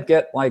 doesn't that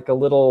get like a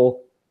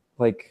little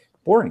like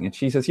boring? And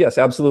she says, yes,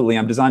 absolutely.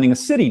 I'm designing a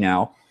city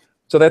now,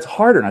 so that's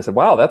harder. And I said,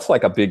 wow, that's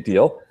like a big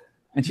deal.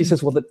 And she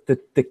says, well,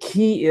 the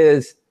key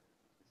is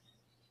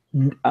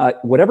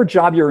whatever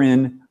job you're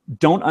in,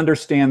 don't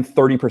understand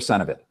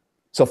 30% of it.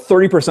 So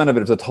 30% of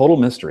it is a total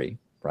mystery,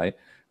 right?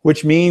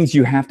 Which means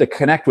you have to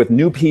connect with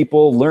new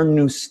people, learn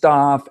new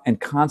stuff, and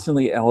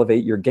constantly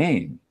elevate your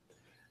game.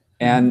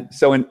 And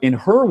so in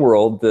her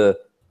world, the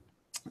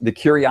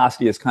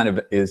curiosity is kind of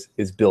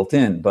is built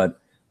in,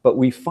 but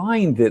we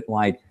find that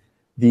like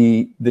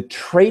the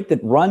trait that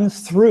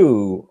runs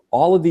through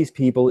all of these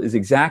people is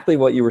exactly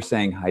what you were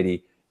saying,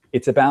 Heidi.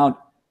 It's about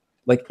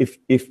like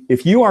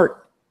if you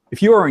are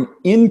an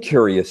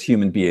incurious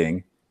human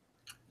being,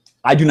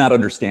 I do not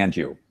understand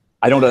you.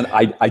 I don't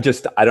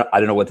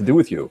know what to do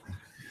with you.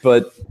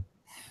 But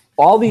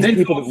all these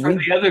people that for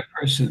the other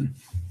person,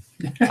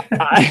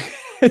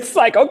 it's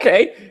like,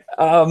 okay.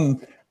 I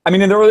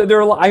mean, and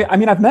I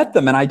mean, I've met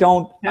them, and I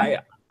don't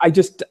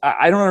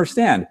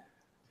understand.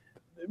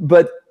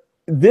 But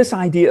this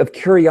idea of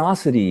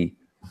curiosity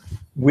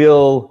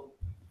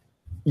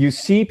you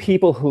see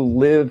people who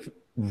live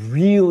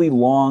really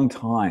long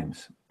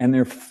times, and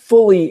they're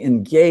fully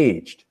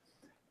engaged,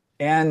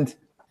 and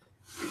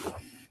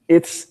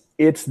it's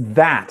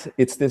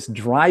this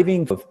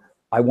driving of,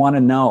 I want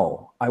to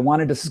know, I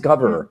want to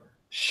discover,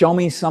 show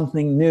me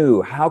something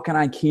new, how can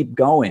I keep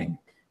going?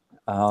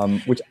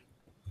 Which,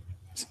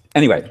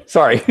 anyway,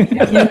 sorry.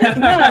 No,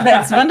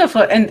 that's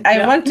wonderful. And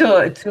I want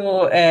to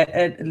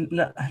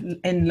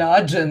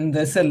enlarge on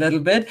this a little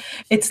bit.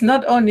 It's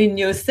not only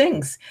new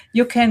things.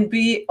 You can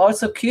be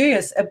also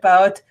curious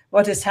about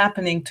what is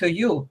happening to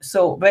you.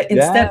 So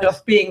instead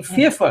of being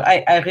fearful,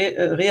 I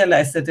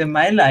realized that in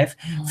my life,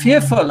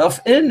 fearful of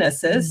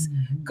illnesses,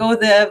 go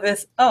there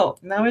with, oh,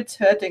 now it's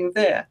hurting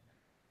there.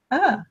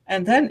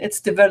 And then it's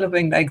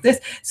developing like this.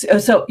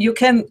 So you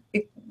can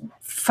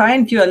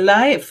find your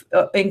life,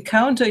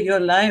 encounter your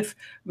life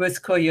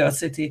with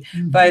curiosity.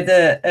 By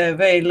the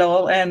way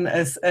Lauren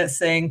is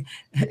saying,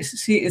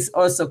 she is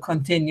also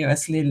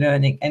continuously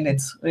learning, and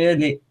it's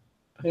really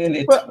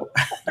true.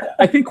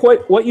 I think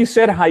what you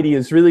said, Heidi,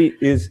 is really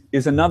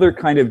is another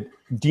kind of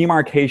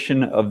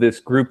demarcation of this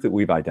group that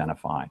we've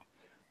identified.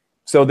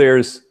 So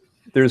there's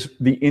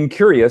the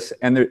incurious,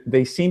 and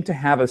they seem to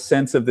have a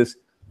sense of this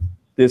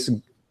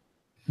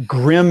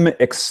grim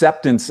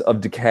acceptance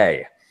of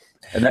decay.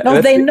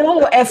 No, they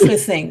know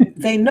everything.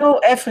 They know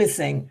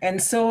everything, and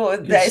so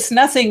there is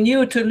nothing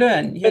new to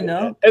learn. You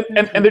know,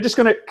 and they're just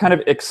going to kind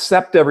of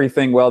accept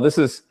everything. Well, this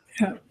is.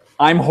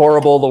 I'm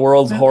horrible. The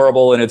world's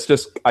horrible, and it's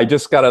just. I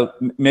just gotta.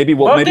 Maybe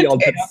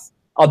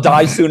I'll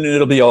die soon, and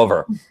it'll be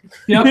over.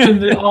 Yep,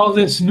 and all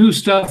this new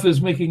stuff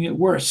is making it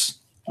worse.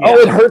 Oh,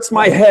 it hurts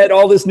my head.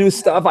 All this new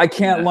stuff. I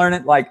can't learn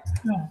it. Like,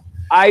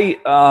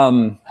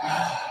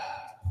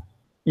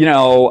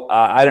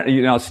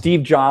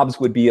 Steve Jobs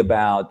would be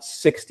about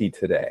 60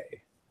 today.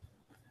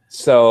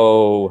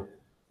 So,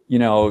 you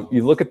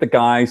look at the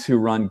guys who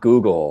run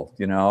Google,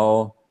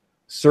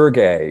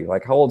 Sergey,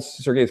 like how old?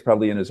 Sergey is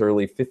probably in his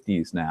early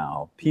 50s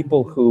now.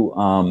 People who,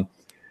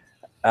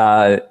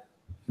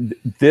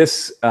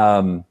 this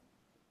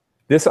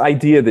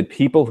idea that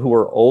people who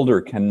are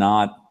older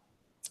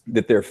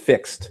that they're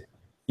fixed,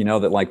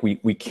 that like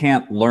we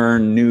can't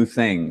learn new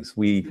things.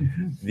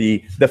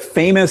 The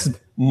famous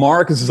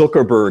Mark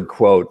Zuckerberg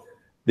quote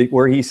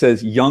where he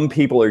says, young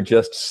people are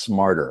just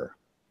smarter.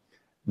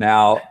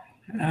 Now,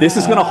 this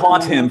is going to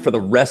haunt him for the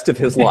rest of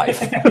his life.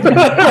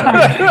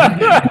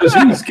 Because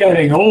he's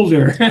getting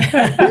older.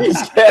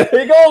 He's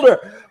getting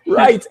older,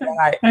 right?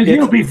 And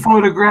he'll be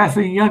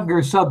photographing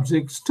younger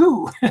subjects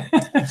too,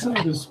 so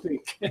to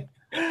speak.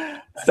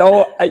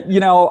 So,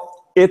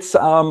 it's,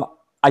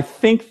 I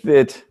think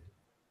that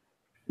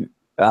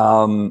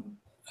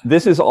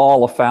this is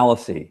all a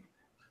fallacy.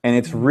 And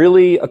it's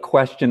really a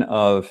question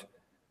of,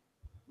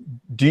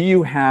 do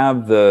you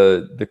have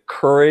the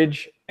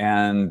courage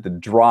and the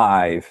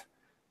drive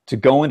to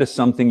go into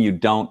something you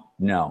don't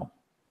know?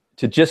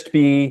 To just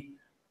to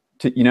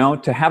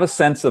have a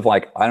sense of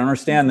like, I don't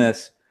understand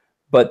this,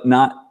 but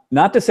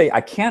not to say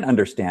I can't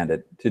understand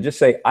it, to just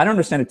say, I don't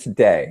understand it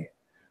today,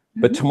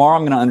 but tomorrow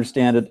I'm going to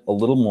understand it a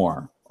little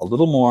more,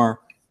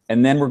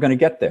 and then we're going to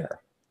get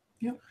there.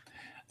 Yep.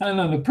 And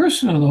on a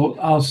personal note,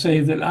 I'll say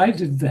that I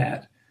did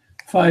that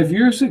 5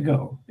 years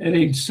ago at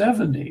age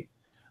 70,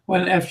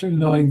 when after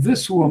knowing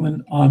this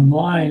woman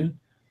online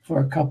for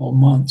a couple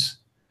months,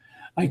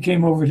 I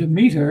came over to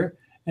meet her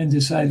and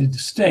decided to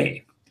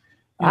stay.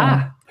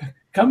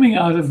 Coming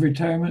out of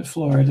retirement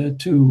Florida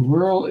to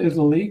rural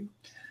Italy.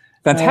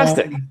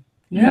 Fantastic.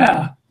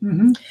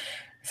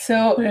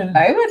 So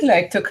I would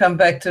like to come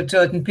back to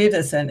Jordan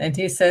Peterson, and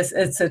he says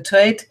it's a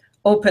trait,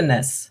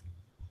 openness.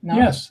 No?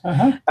 Yes.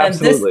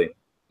 Absolutely.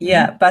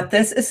 But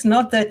this is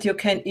not that you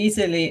can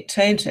easily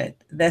change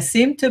it. There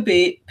seem to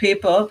be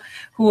people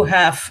who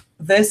have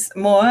this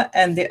more,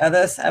 and the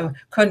others have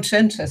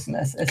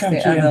conscientiousness is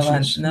the other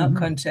one,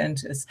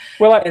 conscientious.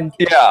 Well,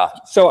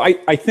 so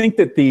I think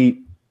that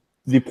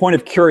the point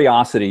of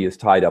curiosity is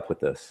tied up with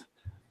this.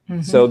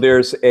 Mm-hmm. So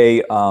there's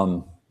a,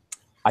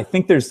 I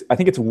think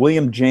it's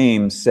William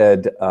James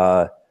said,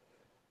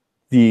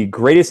 the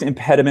greatest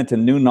impediment to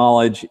new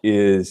knowledge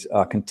is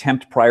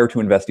contempt prior to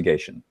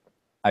investigation.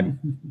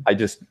 I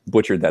just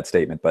butchered that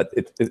statement, but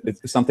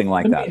it's something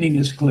like that. The meaning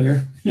is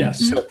clear.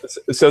 Yes.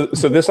 So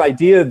this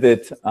idea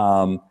that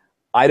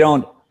I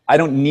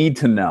don't need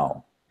to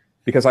know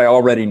because I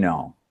already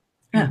know,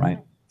 right?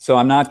 So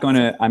I'm not going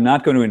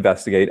to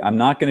investigate. I'm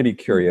not going to be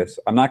curious.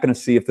 I'm not going to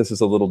see if this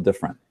is a little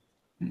different.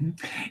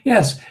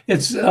 Yes,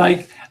 it's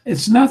like,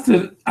 it's not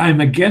that I'm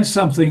against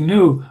something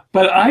new,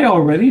 but I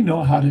already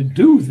know how to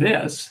do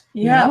this.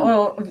 Yeah, you know?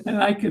 Well,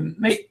 and I can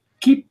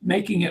keep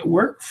making it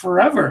work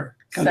forever.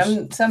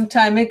 Some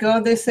time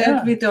ago, they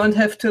said we don't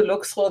have to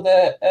look through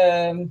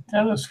the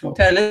telescope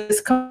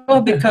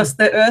because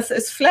the Earth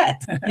is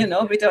flat. You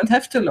know, we don't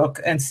have to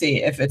look and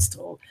see if it's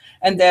true.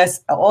 And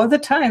there's all the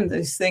time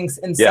these things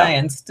in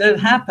science still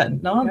happen.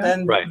 No,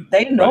 then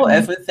they know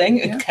everything.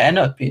 It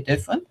cannot be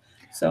different.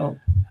 So,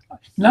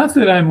 not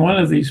that I'm one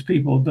of these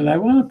people, but I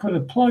want to put a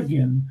plug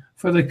in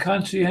for the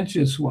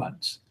conscientious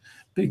ones,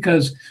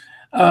 because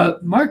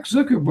Mark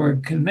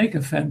Zuckerberg can make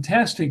a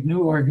fantastic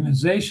new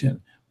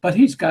organization, but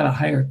he's got to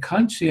hire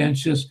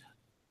conscientious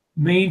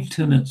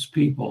maintenance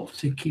people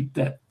to keep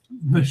that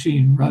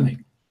machine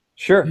running.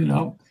 Sure. You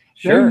know,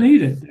 they're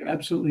needed. They're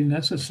absolutely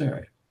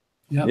necessary.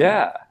 Yep.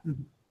 Yeah.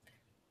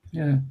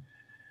 Yeah.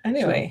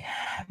 Anyway,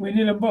 so we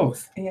need them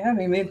both. Yeah,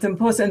 we need them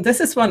both. And this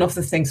is one of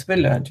the things we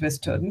learned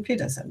with Jordan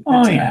Peterson.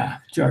 Oh, yeah,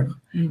 Jordan.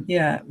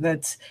 Yeah,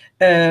 that's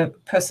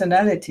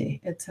personality.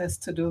 It has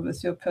to do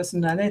with your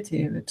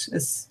personality, which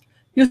is,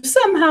 you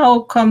somehow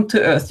come to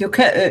earth. You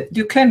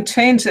can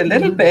change a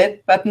little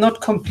bit, but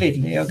not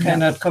completely. You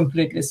cannot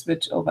completely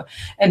switch over.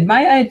 And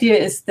my idea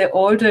is the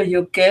older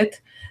you get,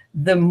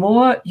 the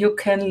more you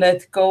can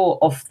let go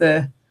of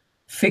the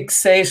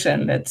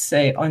fixation, let's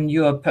say, on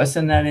your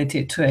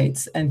personality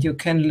traits, and you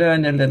can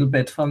learn a little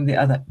bit from the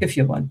other if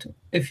you want to.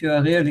 If you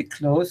are really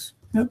close.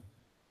 Yep.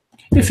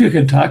 If you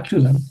can talk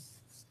to them.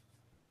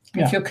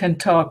 If you can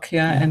talk,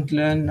 and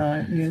learn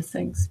new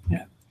things.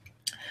 Yeah.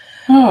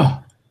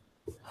 Oh.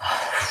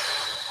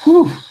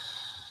 Whew.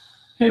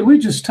 Hey, we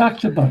just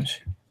talked a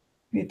bunch.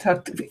 We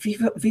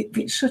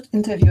should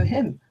interview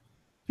him.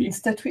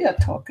 Instead, we are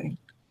talking.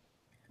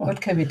 What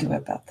can we do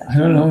about that? I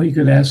don't know. You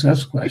could ask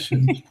us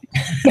questions.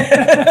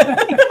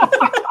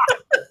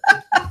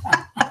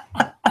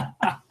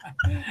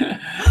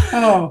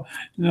 Oh,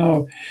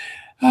 no.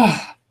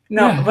 Oh,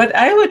 no, what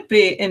I would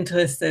be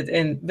interested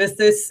in with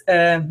this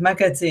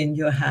magazine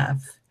you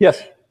have.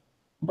 Yes.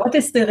 What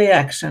is the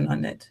reaction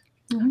on it?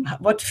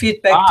 What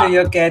feedback do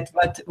you get?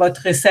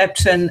 What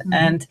reception?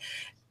 And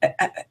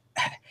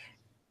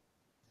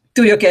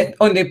do you get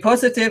only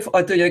positive,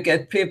 or do you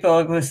get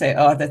people who say,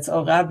 "Oh, that's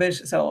all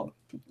rubbish"? So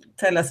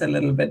tell us a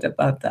little bit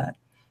about that.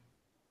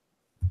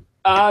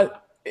 I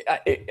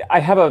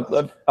have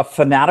a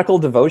fanatical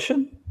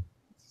devotion.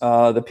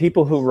 The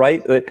people who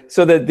write,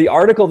 so the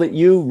article that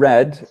you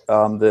read,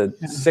 the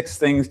 6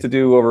 things to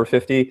do over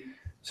 50.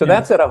 So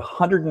that's at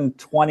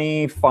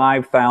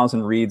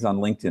 125,000 reads on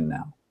LinkedIn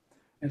now.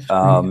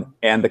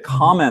 And the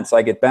comments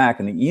I get back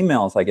and the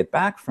emails I get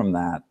back from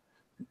that,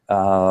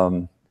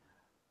 there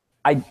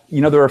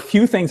are a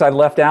few things I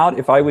left out.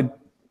 If I would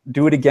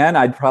do it again,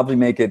 I'd probably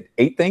make it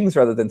 8 things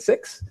rather than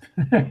 6.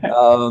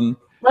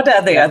 What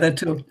are the other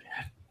 2?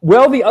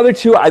 Well, the other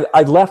 2,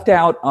 I left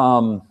out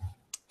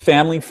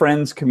family,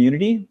 friends,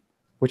 community,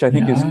 which I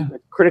think is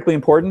critically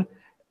important.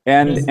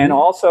 And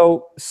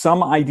also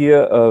some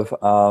idea of,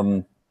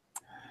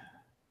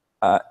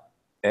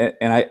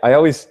 and I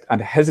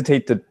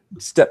hesitate to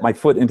step my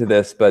foot into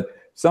this, but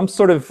some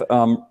sort of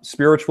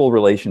spiritual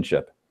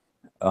relationship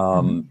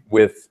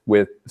with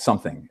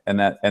something, and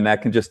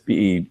that can just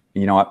be,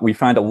 we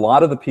find a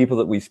lot of the people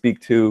that we speak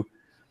to,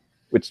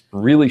 which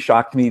really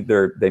shocked me,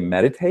 they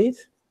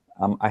meditate.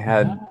 I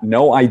had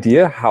no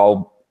idea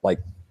how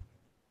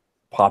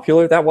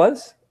popular that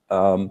was.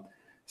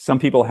 Some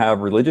people have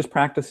religious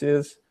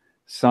practices.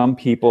 Some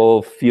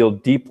people feel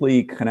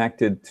deeply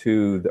connected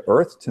to the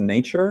earth, to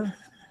nature.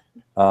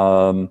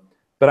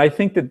 But I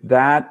think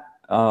that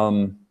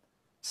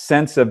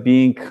sense of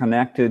being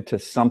connected to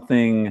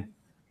something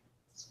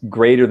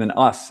greater than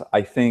us,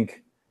 I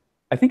think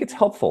it's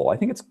helpful. I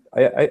think it's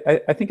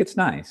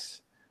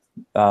nice.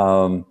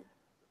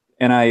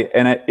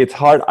 It's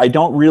hard. I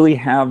don't really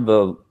have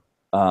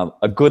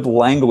a good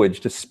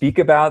language to speak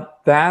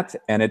about that,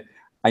 and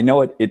I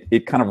know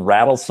it kind of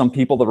rattles some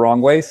people the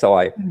wrong way. So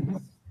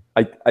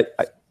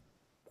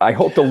I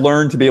hope to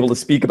learn to be able to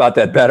speak about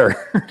that better.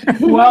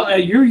 Well,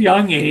 at your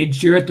young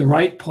age, you're at the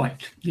right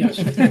point. Yes.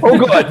 Oh,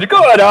 good. I'm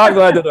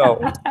glad to know.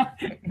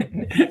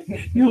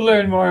 You'll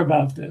learn more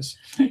about this.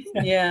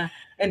 Yeah,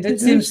 and it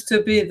seems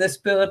to be the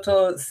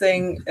spiritual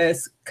thing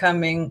is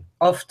coming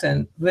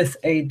often with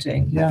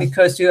aging,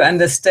 because you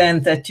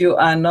understand that you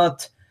are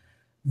not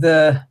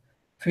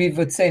we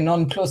would say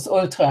non plus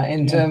ultra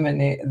in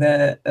Germany,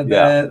 the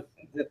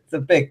the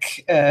big,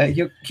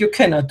 you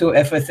cannot do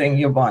everything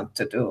you want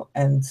to do,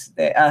 and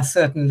there are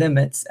certain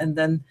limits, and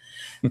then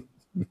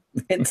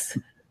it's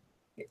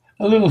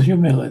a little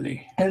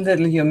humility. A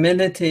little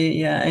humility,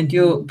 yeah, and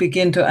you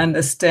begin to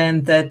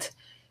understand that,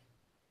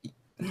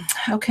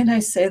 how can I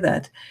say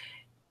that?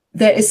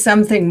 There is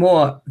something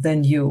more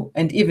than you,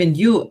 and even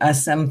you are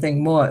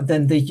something more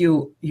than the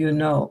you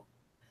know.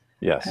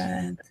 Yes.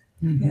 And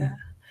yeah,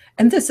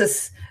 and this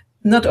is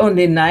not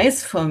only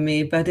nice for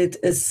me, but it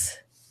is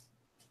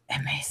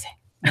amazing.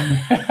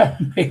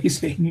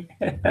 Amazing.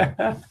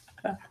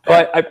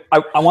 Well,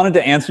 I wanted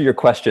to answer your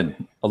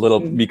question a little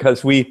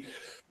because we,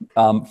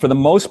 for the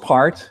most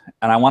part,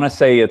 and I want to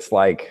say it's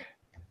like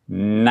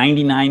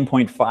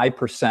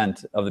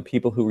 99.5% of the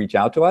people who reach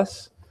out to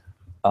us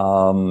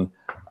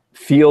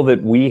feel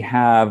that we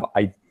have,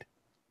 they're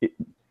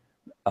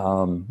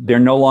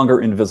no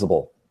longer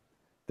invisible,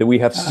 that we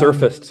have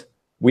surfaced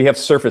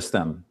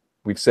them.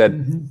 We've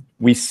said,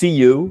 we see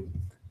you,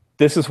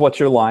 this is what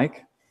you're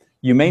like.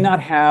 You may not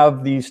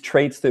have these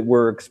traits that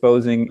we're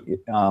exposing,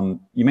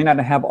 you may not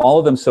have all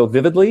of them so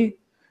vividly,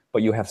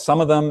 but you have some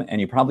of them and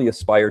you probably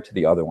aspire to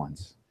the other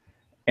ones.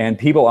 And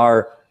people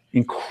are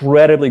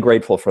incredibly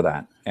grateful for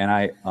that. And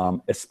I,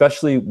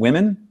 especially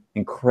women,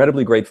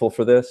 incredibly grateful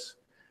for this.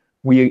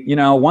 We, you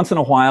know, once in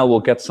a while we'll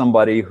get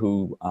somebody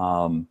who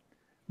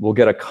will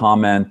get a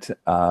comment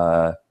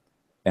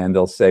and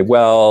they'll say,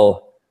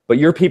 well, but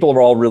your people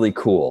are all really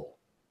cool.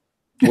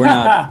 We're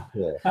not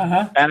cool.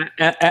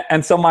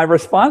 And so my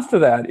response to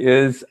that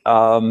is,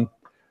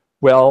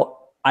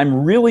 well,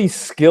 I'm really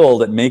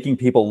skilled at making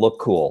people look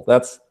cool.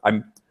 That's,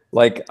 I'm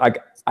like,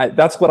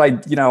 that's what I,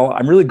 you know,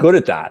 I'm really good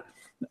at that.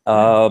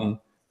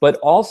 But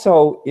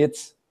also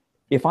it's,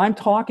 if I'm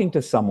talking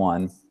to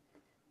someone,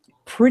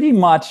 pretty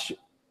much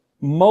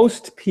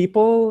most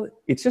people,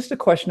 it's just a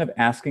question of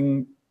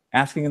asking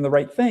them the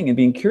right thing and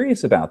being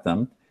curious about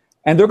them.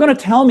 And they're going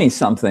to tell me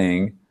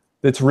something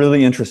that's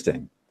really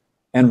interesting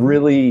and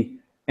really,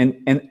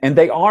 and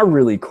they are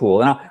really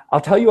cool. And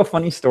I'll tell you a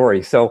funny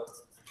story. So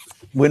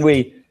when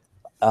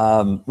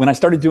I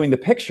started doing the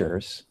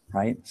pictures,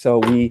 right?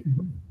 So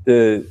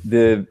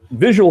the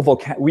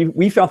visual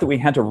we felt that we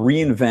had to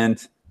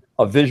reinvent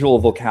a visual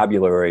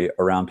vocabulary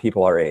around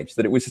people our age,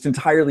 that it was just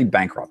entirely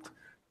bankrupt.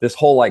 This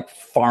whole like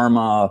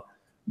pharma,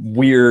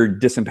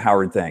 weird,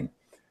 disempowered thing.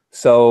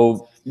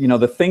 So, you know,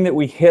 the thing that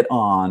we hit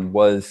on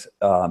was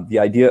the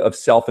idea of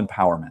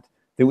self-empowerment,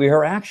 that we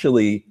are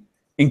actually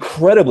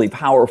incredibly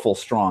powerful,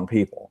 strong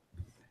people.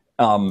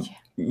 And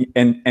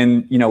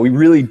you know, we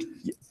really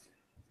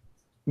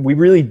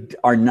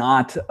are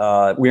not,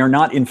 we are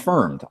not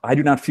infirmed. I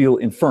do not feel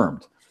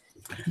infirmed.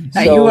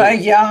 So, you are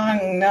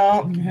young.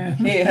 No,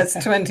 he has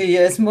 20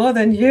 years more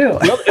than you.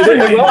 Well,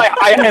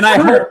 I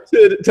hope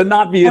to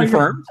not be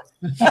infirmed.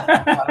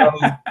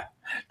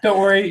 Don't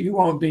worry, you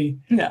won't be.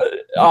 No.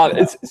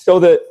 So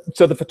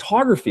the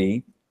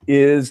photography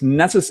is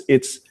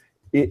necessary.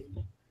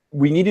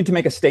 We needed to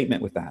make a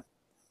statement with that,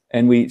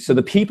 and so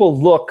the people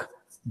look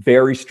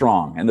very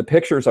strong, and the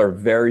pictures are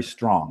very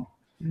strong.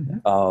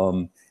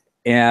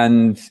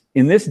 And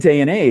in this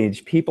day and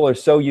age, people are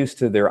so used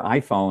to their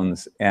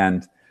iPhones,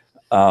 and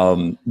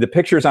the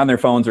pictures on their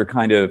phones are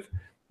kind of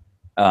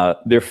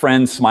their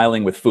friends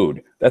smiling with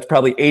food. That's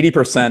probably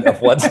 80%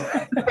 of what's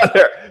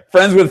their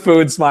friends with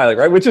food smiling,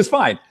 right? Which is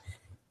fine.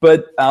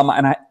 But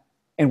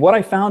and what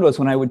I found was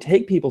when I would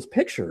take people's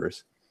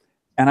pictures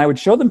and I would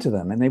show them to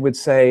them, and they would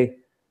say,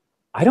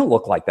 "I don't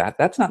look like that.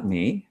 That's not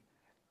me."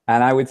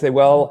 And I would say,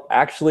 "Well,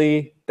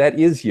 actually, that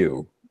is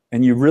you,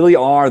 and you really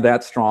are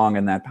that strong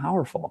and that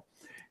powerful."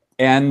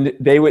 And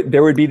there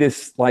would be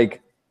this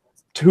like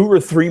 2 or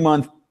 3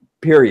 month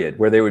period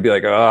where they would be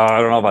like, "Oh,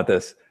 I don't know about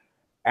this."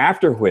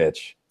 After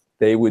which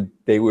they would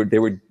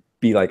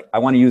be like, "I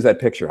want to use that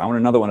picture. I want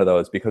another one of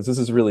those because this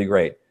is really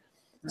great."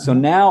 So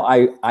now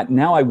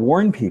I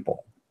warn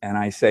people and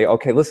I say,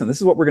 "Okay, listen, this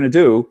is what we're going to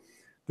do.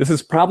 This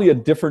is probably a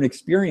different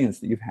experience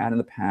that you've had in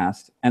the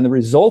past, and the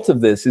result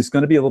of this is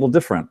going to be a little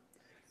different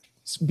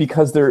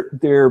because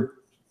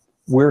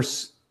we're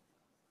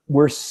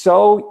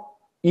so,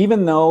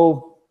 even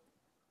though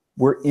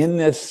we're in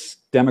this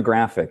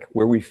demographic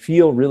where we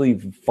feel really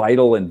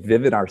vital and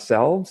vivid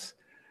ourselves,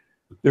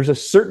 there's a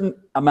certain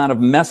amount of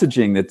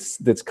messaging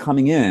that's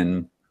coming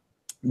in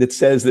that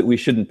says that we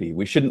shouldn't be.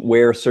 We shouldn't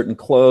wear certain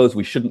clothes.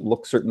 We shouldn't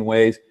look certain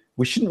ways.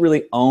 We shouldn't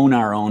really own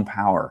our own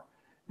power."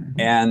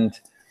 And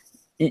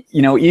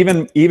you know,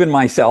 even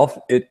myself,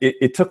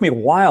 it took me a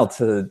while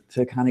to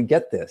kind of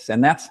get this,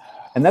 and that's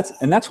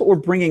what we're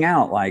bringing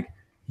out. Like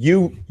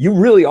you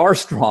really are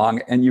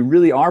strong, and you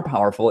really are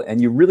powerful,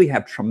 and you really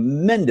have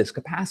tremendous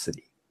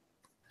capacity.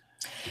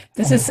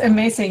 This is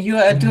amazing. You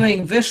are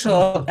doing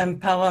visual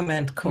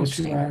empowerment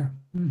coaching.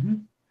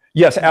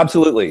 Yes,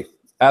 absolutely.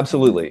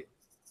 Absolutely.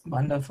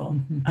 Wonderful.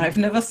 I've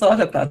never thought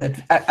about it.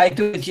 I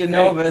do it, you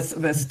know,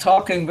 with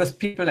talking with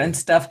people and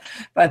stuff,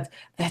 but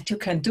that you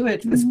can do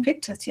it with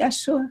pictures. Yeah,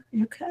 sure,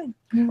 you can.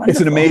 Wonderful. It's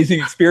an amazing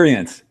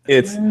experience.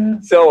 It's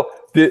so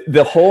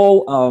the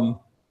whole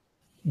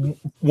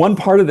one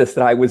part of this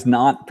that I was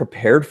not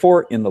prepared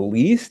for in the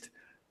least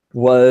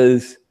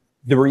was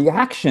the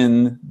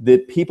reaction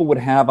that people would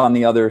have on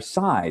the other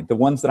side, the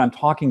ones that I'm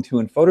talking to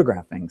and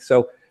photographing.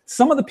 So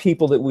some of the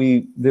people that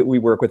we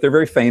work with, they're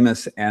very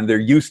famous and they're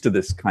used to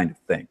this kind of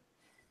thing.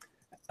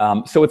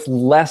 So it's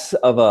less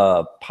of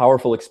a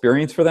powerful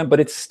experience for them, but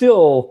it's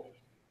still,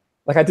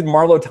 like I did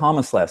Marlo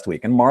Thomas last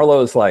week, and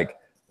Marlo's like,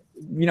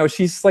 you know,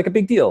 she's like a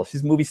big deal.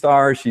 She's a movie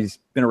star. She's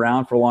been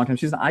around for a long time.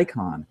 She's an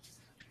icon.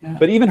 Yeah.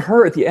 But even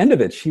her at the end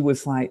of it,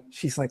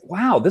 she's like,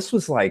 wow, this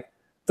was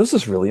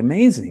really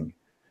amazing.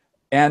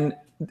 And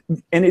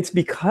it's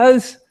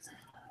because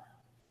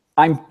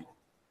I'm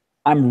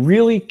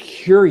really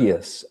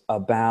curious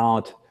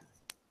about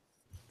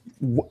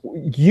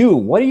you.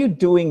 What are you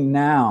doing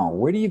now?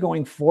 Where are you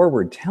going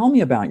forward? Tell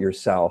me about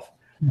yourself.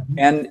 Mm-hmm.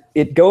 And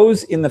it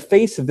goes in the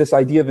face of this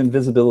idea of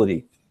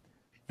invisibility,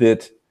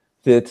 that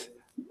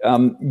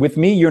with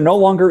me, you're no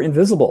longer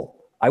invisible.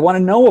 I want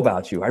to know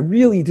about you. I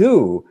really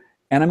do.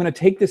 And I'm going to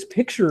take this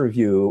picture of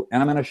you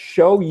and I'm going to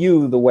show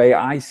you the way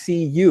I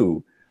see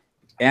you.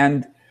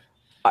 And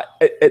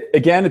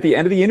again, at the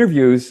end of the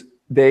interviews,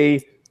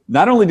 they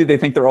not only do they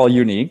think they're all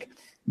unique,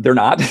 they're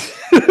not.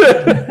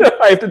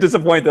 I have to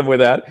disappoint them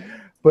with that.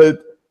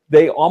 But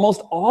they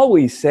almost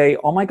always say,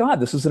 oh my God,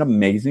 this is an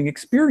amazing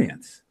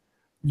experience.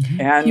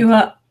 Mm-hmm.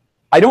 And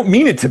I don't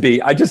mean it to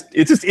be.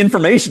 It's just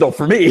informational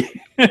for me.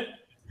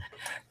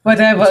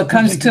 Whatever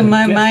comes to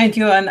my mind,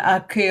 you're an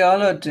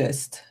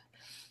archaeologist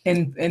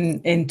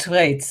in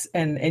traits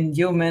and in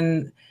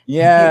human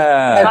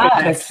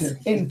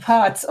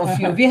parts of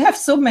you. We have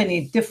so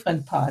many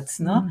different parts,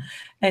 no? Mm-hmm.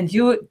 And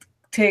you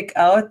take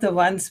out the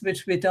ones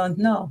which we don't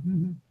know,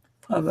 mm-hmm.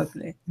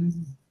 probably.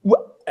 Mm-hmm.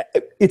 Well,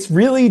 it's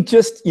really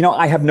just, you know,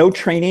 I have no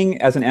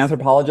training as an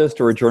anthropologist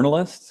or a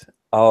journalist.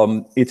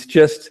 It's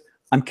just,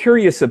 I'm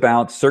curious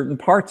about certain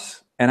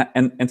parts.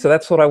 And so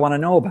that's what I want to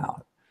know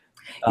about.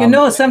 You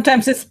know,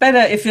 sometimes it's better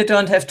if you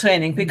don't have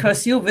training,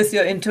 because you, with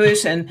your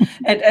intuition,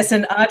 and as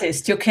an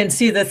artist, you can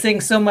see the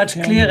things so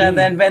much clearer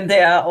than when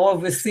they are all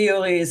with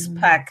theories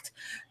packed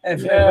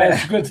everywhere. Yeah,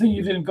 it's a good thing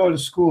you didn't go to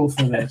school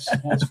for this,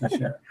 that's for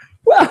sure.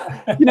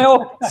 Well, you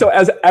know, so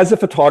as a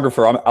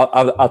photographer,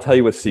 I'll tell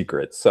you a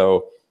secret.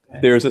 So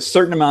there's a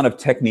certain amount of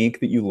technique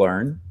that you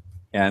learn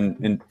and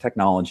in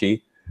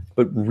technology,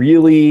 but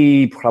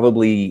really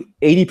probably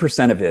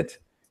 80% of it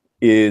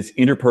is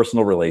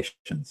interpersonal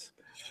relations.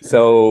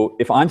 So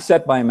if I'm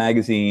set by a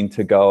magazine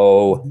to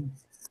go,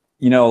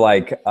 you know,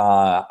 like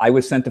I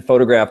was sent a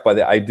photograph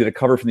I did a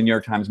cover for the New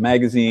York Times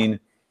Magazine,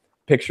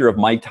 picture of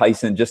Mike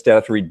Tyson just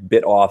after he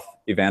bit off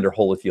Evander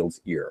Holyfield's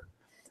ear.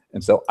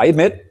 And so I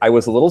admit I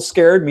was a little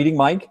scared meeting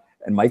Mike,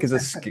 and Mike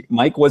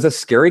was a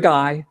scary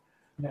guy,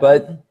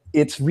 but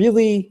it's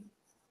really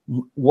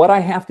what I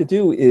have to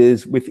do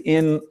is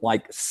within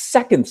like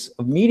seconds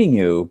of meeting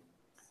you,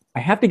 I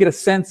have to get a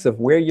sense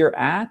of where you're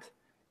at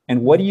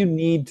and what do you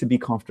need to be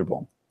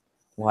comfortable.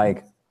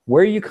 Like,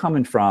 where are you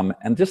coming from?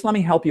 And just let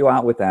me help you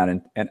out with that.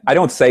 And I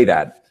don't say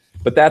that,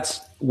 but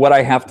that's what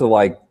I have to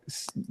like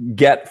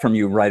get from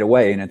you right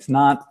away. And it's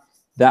not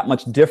that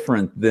much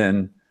different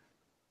than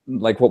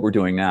like what we're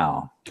doing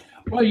now.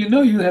 Well, you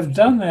know, you have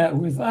done that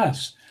with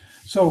us.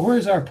 So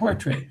where's our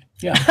portrait?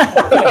 Yeah.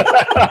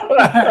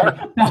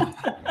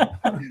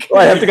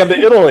 Well, I have to come to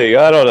Italy.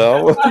 I don't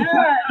know.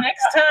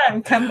 Next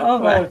time, come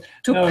over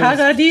to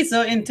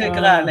Paradiso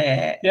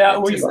Integrale.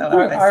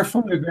 Our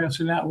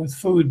photographs are not with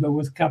food, but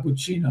with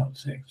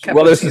cappuccinos.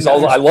 Well, this is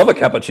all. I love a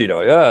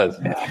cappuccino. Yes.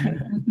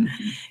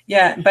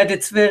 Yeah, but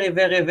it's very,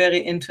 very, very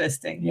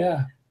interesting.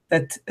 Yeah.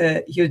 That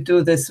you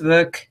do this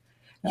work.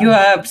 You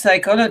are a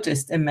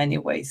psychologist in many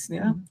ways,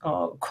 yeah,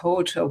 or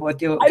coach, or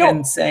what you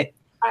can say.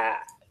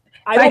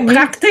 By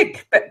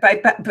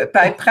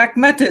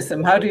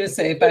pragmatism, how do you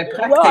say? By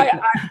practice?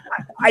 Well,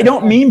 I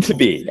don't mean to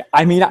be.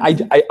 I mean, I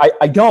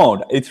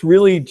don't. It's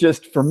really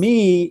just, for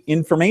me,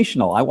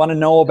 informational. I want to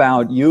know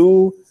about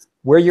you,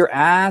 where you're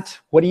at,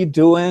 what are you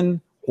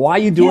doing, why are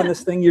you doing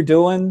this thing you're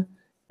doing.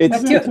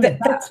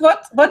 That's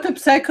what a good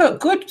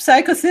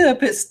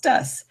psychotherapist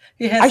does.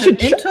 He has an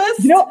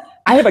interest. You know,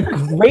 I have a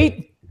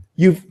great,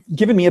 you've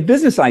given me a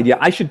business idea.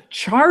 I should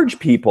charge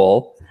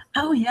people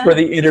for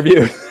the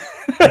interview.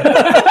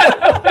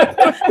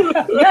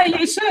 Yeah,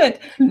 you should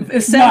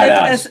sell it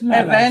as an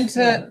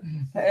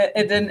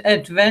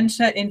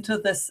adventure into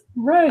this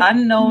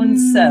unknown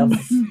self.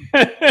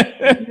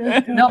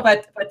 No,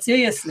 but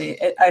seriously,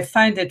 I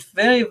find it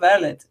very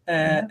valid.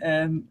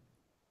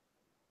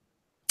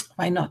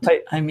 Why not?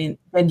 I mean,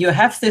 when you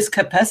have this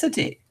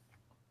capacity,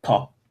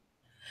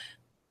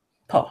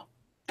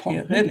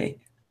 really.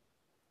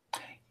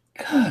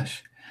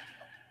 Gosh,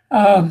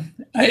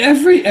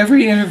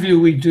 every interview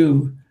we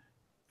do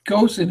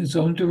goes in its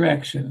own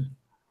direction,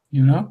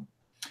 you know,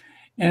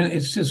 and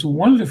it's just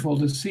wonderful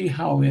to see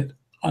how it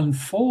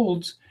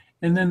unfolds.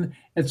 And then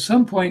at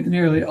some point,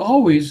 nearly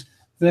always,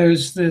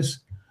 there's this,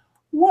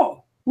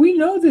 whoa, we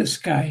know this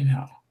guy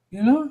now,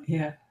 you know?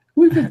 Yeah.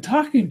 We've been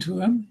talking to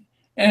him,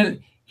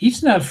 and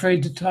he's not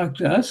afraid to talk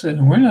to us,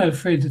 and we're not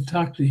afraid to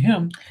talk to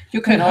him.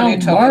 You can only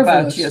talk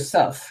about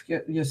yourself.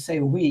 You say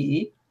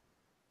we.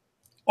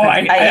 Oh,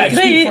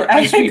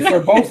 I speak for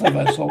both of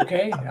us,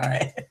 okay? All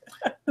right.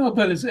 No,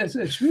 but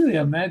it's really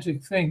a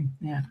magic thing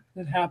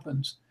that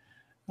happens.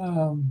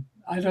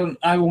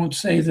 I won't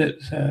say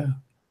that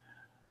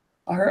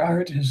our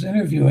art is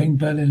interviewing,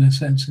 but in a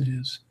sense it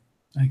is,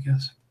 I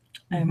guess.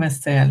 I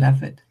must say I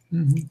love it.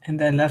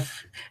 And I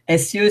love,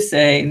 as you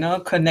say,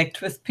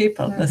 connect with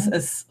people. This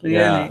is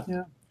really,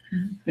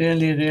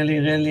 really, really,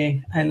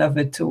 really, I love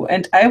it too.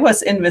 And I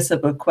was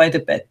invisible quite a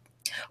bit.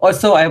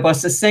 Also, I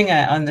was a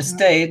singer on the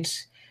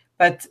stage,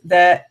 but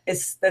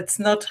that's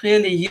not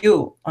really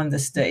you on the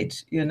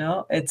stage,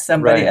 it's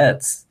somebody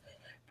else.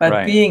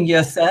 But being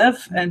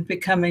yourself and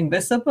becoming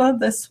visible,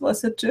 this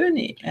was a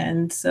journey.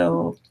 And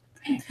so...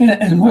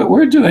 And what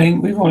we're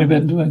doing, we've only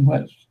been doing,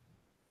 what,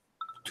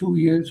 2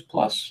 years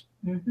plus?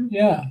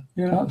 Yeah,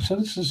 so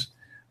this is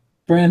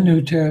brand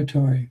new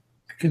territory.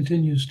 It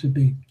continues to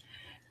be.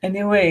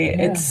 Anyway,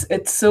 it's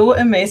so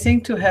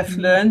amazing to have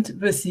learned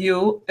with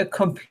you a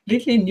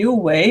completely new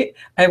way,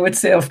 I would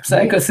say, of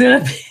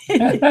psychotherapy.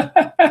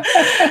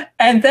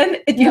 And then,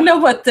 you know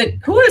what the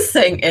cool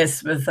thing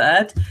is with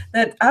that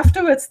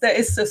afterwards there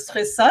is this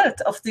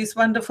result of these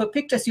wonderful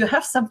pictures. You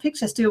have some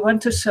pictures. Do you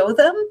want to show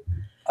them?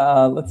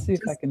 Let's see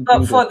if I can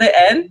do for the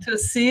end, to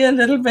see a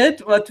little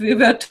bit what we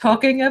were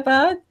talking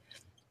about.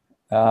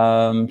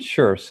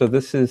 Sure. So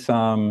this is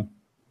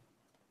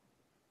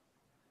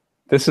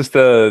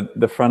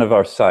the front of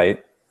our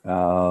site,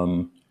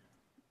 and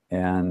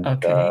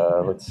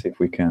let's see if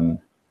we can.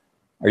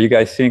 Are you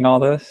guys seeing all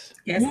this?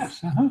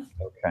 Yes.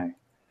 Okay.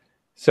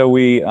 So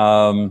we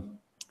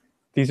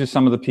these are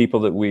some of the people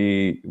that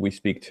we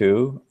speak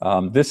to.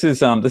 This is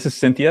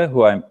Cynthia,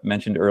 who I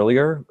mentioned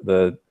earlier,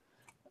 the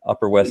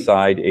Upper West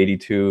Side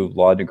 82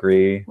 law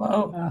degree.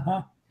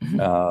 Wow.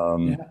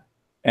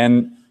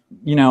 And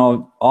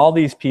all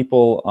these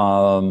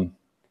people.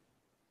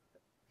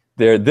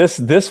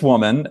 This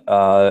woman,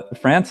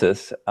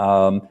 Frances,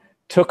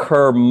 took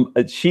her.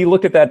 She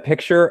looked at that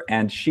picture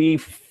and she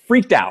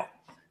freaked out.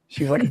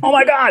 She was like, "Oh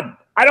my God,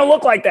 I don't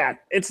look like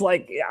that. It's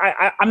like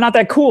I'm not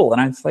that cool."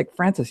 And I was like,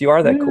 "Frances, you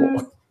are that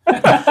cool."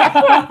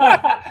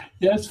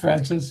 Yes,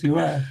 Frances, you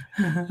are.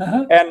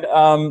 And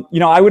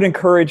I would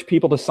encourage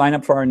people to sign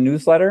up for our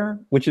newsletter,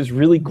 which is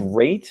really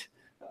great.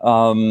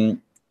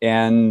 And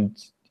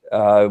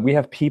we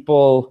have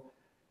people.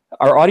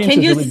 Our audience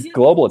is really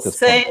global at this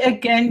point. Say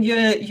again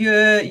your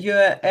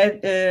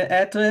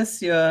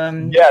address.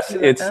 Yes,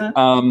 it's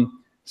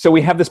so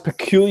we have this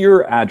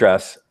peculiar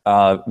address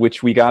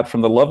which we got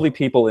from the lovely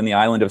people in the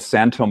island of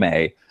San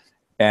Tome,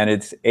 and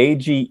it's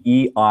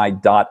agei.st.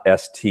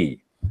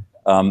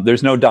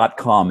 There's no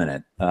 .com in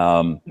it.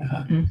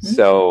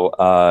 So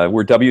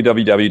we're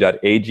www.agei.st,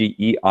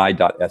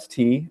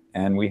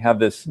 and we have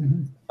this.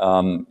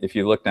 If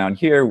you look down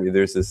here,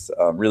 there's this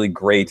really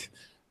great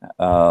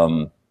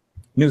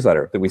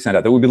newsletter that we send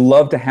out that we would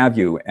love to have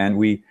you, and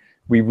we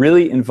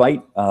really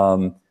invite.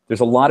 There's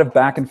a lot of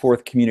back and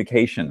forth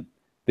communication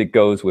that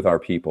goes with our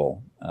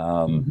people.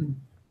 Let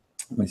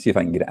me see if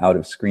I can get out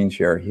of screen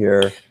share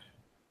here.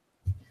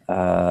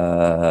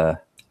 Yeah,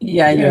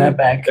 you're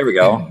back. There we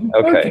go.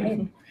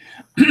 Okay.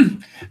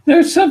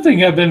 There's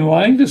something I've been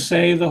wanting to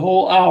say the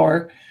whole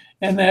hour,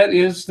 and that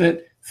is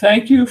that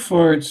thank you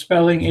for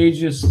spelling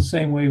ageist the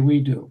same way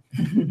we do,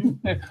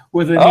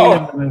 with an E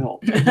in the middle.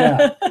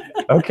 Yeah.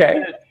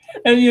 Okay.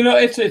 And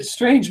it's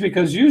strange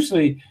because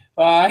usually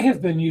I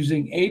have been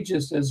using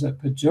ageist as a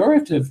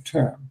pejorative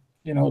term,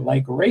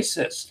 like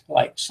racist,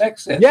 like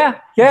sexist. Yeah.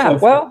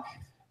 Well,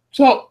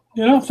 so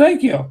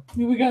thank you.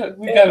 We got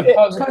a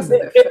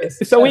positive.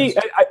 So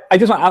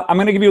I'm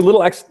going to give you a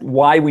little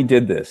why we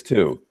did this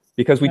too,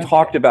 because we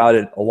talked about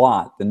it a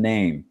lot, the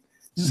name.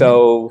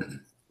 So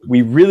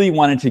we really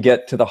wanted to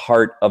get to the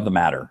heart of the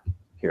matter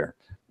here,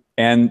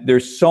 and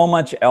there's so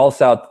much else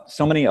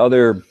so many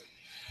other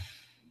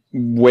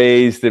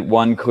ways that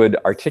one could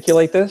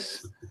articulate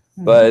this,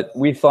 but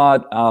we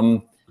thought,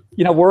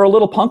 we're a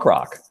little punk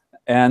rock,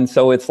 and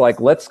so it's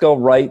like, let's go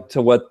right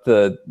to what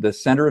the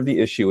center of the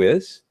issue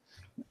is,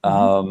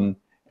 and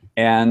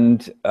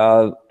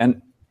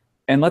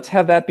let's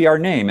have that be our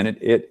name. And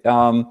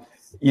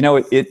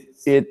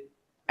it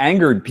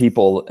angered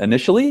people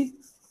initially,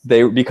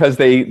 because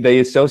they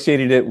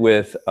associated it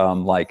with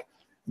like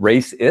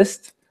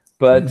racist,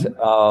 but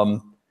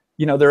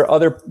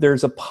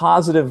there's a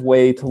positive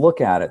way to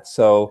look at it.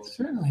 So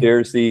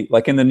there's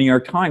like in the New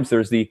York Times,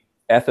 there's the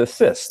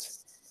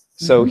ethicist.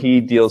 So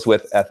he deals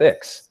with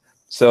ethics.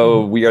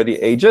 So we are the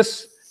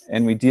ageists,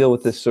 and we deal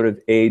with this sort of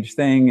age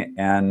thing,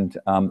 and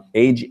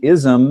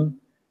ageism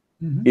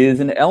is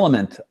an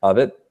element of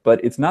it,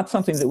 but it's not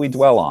something that we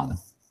dwell on.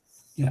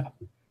 Yeah.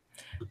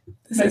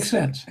 Makes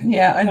sense.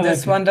 Yeah, and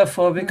that's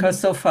wonderful, because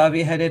so far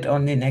we had it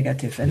only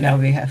negative, and now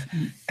we have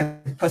a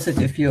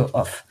positive view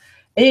of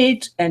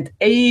age and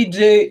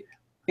ageist.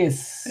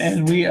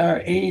 And we are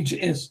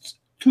ageists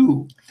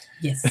too.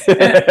 Yes.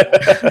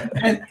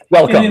 And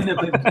welcome. And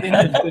in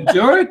a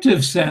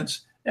pejorative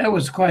sense, that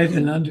was quite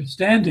an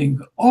understanding.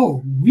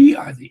 Oh, we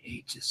are the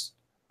ageists.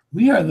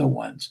 We are the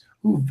ones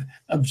who've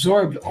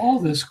absorbed all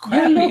this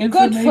crappy information. You look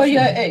good for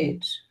your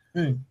age.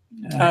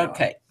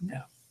 Okay.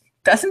 Yeah.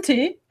 Doesn't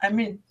he? I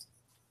mean,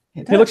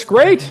 he looks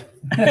great.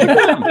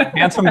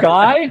 Handsome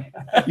guy.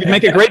 You'd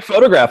make a great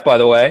photograph, by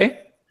the way.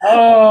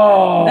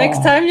 Oh.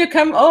 Next time you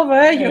come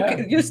over,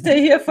 you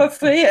stay here for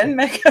free and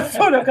make a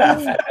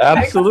photograph.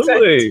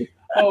 Absolutely.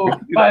 Oh,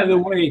 by the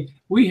way,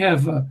 we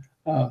have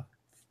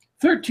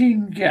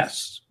 13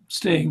 guests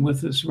staying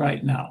with us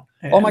right now.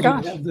 Oh my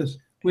gosh.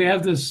 We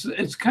have this.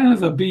 It's kind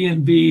of a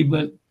B&B,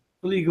 but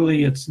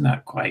legally it's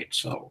not quite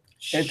so.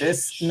 It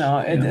is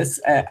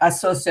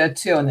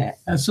associazione.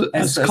 As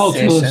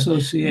cultural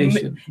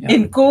association. Yeah.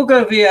 In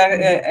Google, we are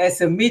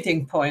as a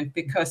meeting point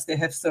because they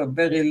have so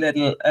very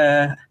little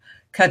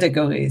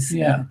categories.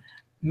 Yeah.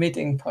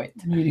 Meeting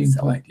point. Meeting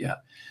point. Yeah.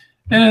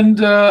 And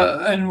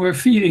we're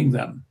feeding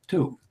them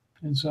too.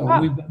 And so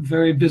we've been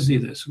very busy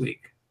this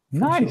week.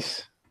 Nice.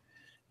 Sure.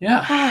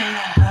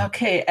 Yeah.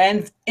 Okay.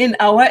 And in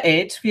our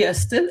age, we are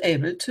still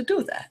able to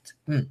do that.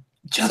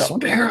 Just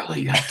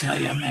barely, I tell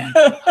you, man.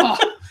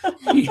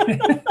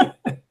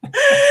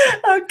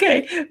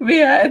 Okay,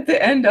 we are at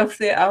the end of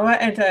the hour,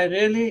 and I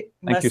really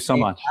thank you so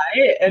much.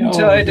 I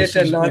enjoyed it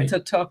a lot to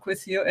talk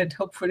with you, and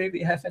hopefully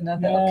we have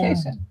another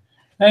occasion.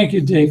 Thank you,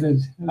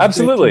 David.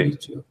 Absolutely.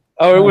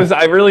 Oh, it was.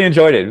 I really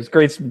enjoyed it. It was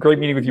great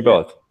meeting with you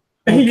both.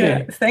 Okay.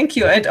 Yeah, thank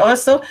you, and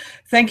also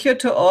thank you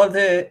to all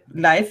the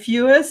live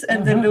viewers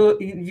and the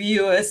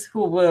viewers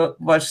who will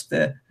watch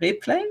the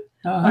replay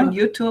on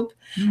YouTube,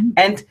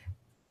 and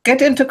get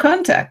into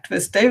contact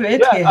with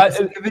David.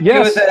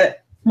 Yes.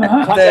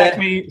 Contact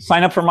me.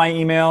 Sign up for my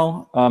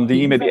email.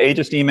 The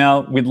Ageist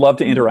email. We'd love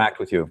to interact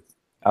with you.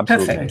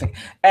 Absolutely. Perfect.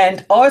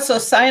 And also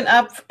sign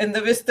up in the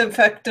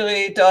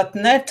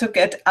wisdomfactory.net to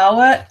get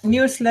our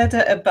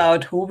newsletter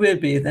about who will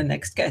be the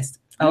next guest.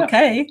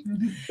 Okay.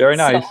 Very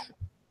nice.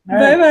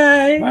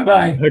 Bye-bye.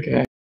 Bye-bye.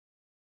 Okay.